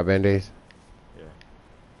 You got band-aids? Yeah.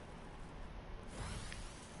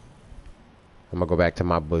 I'm gonna go back to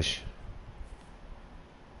my bush.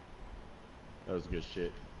 That was good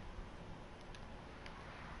shit.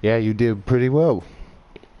 Yeah, you did pretty well.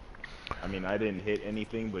 I mean, I didn't hit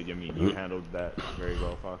anything, but I mean, you handled that very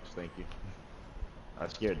well, Fox. Thank you. I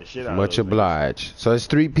scared the shit out Much of those obliged. So it's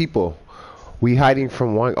 3 people. We hiding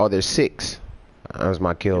from one. Oh, there's 6. That was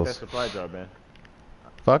my niggas. Get kills. that supply drop, man.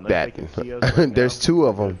 Fuck Unless they that. can see us right There's now, 2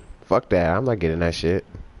 of we're them. good. Fuck that. I'm not getting that shit.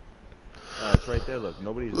 It's right there. Look,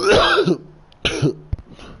 nobody's. Look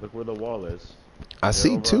where the wall is. I They're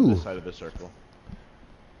see over 2. on this side of the circle.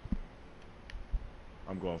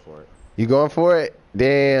 I'm going for it. You going for it? Cover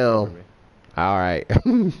Damn. me. All right.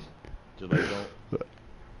 Just like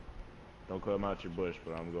don't come out your bush,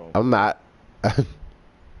 but I'm going. I'm not.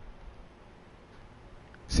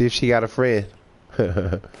 See if she got a friend.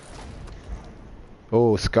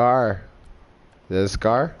 Oh, Scar. Is that a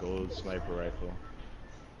Scar? Gold sniper rifle.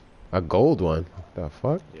 A gold one. The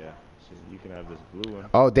fuck? Yeah. So you can have this blue one.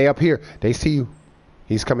 Oh, they up here. They see you.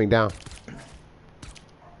 He's coming down.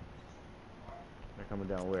 They're coming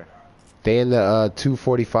down where? They in the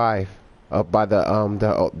 245 up by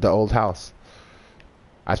the old house.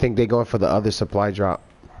 I think they going for the other supply drop.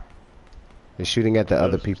 They're shooting at the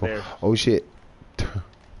other people. Stairs. Oh shit.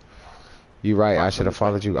 You right. I should have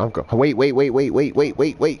followed you. I'm go. Wait.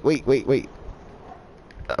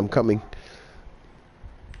 I'm coming.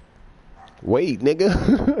 Wait,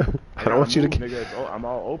 nigga. I don't want you to get. Nigga, I'm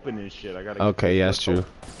all open and shit. I gotta. Okay, yeah, that's true.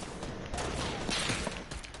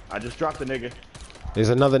 I just dropped the nigga. There's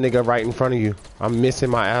another nigga right in front of you. I'm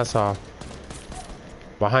missing my ass off.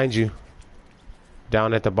 Behind you.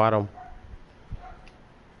 Down at the bottom.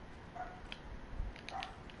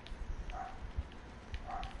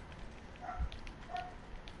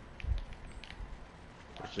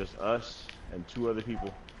 It's just us and 2 other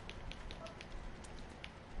people.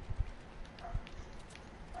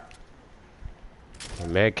 A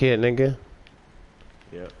mad kid, nigga.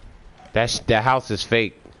 Yep. That house is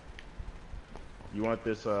fake. You want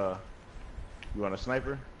this? You want a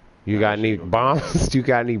sniper? You got any bombs? You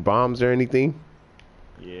got any bombs or anything?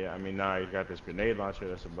 Yeah, I mean, nah, you got this grenade launcher.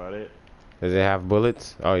 That's about it. Does it have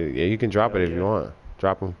bullets? Oh yeah, you can drop it if you want.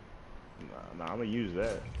 Drop them. Nah, I'm gonna use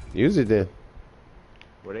that. Use it then.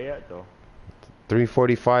 Where they at though?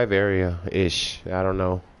 345 area ish. I don't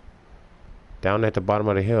know. Down at the bottom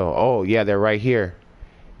of the hill. Oh yeah, they're right here.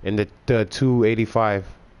 In the 285.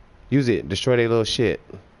 Use it. Destroy their little shit.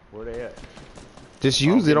 Where they at? Just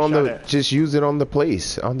use it on the. At. Just use it on the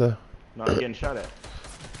place. On the. No, I'm getting shot at.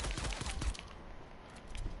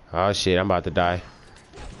 Oh shit! I'm about to die.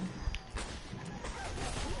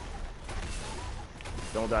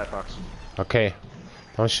 Don't die, Fox. Okay.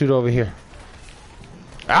 Don't shoot over here.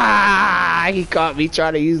 Ah! He caught me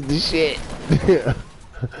trying to use the shit.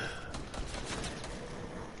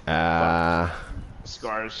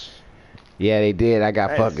 Scars. Yeah, they did. I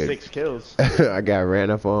got fucking 6 kills. I got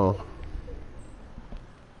ran up on.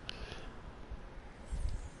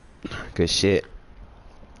 Good shit.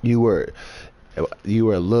 You were a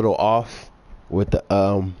little off with the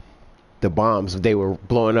bombs. They were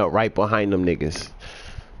blowing up right behind them niggas.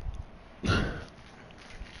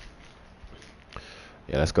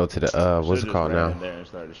 Yeah, let's go to the what's it called now? There and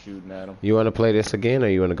started shooting at them. You want to play this again, or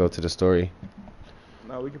you want to go to the story?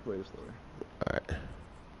 No, we can play the story. All right.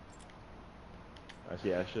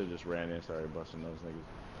 Actually, I should have just ran in and started busting those niggas.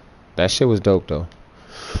 That shit was dope though.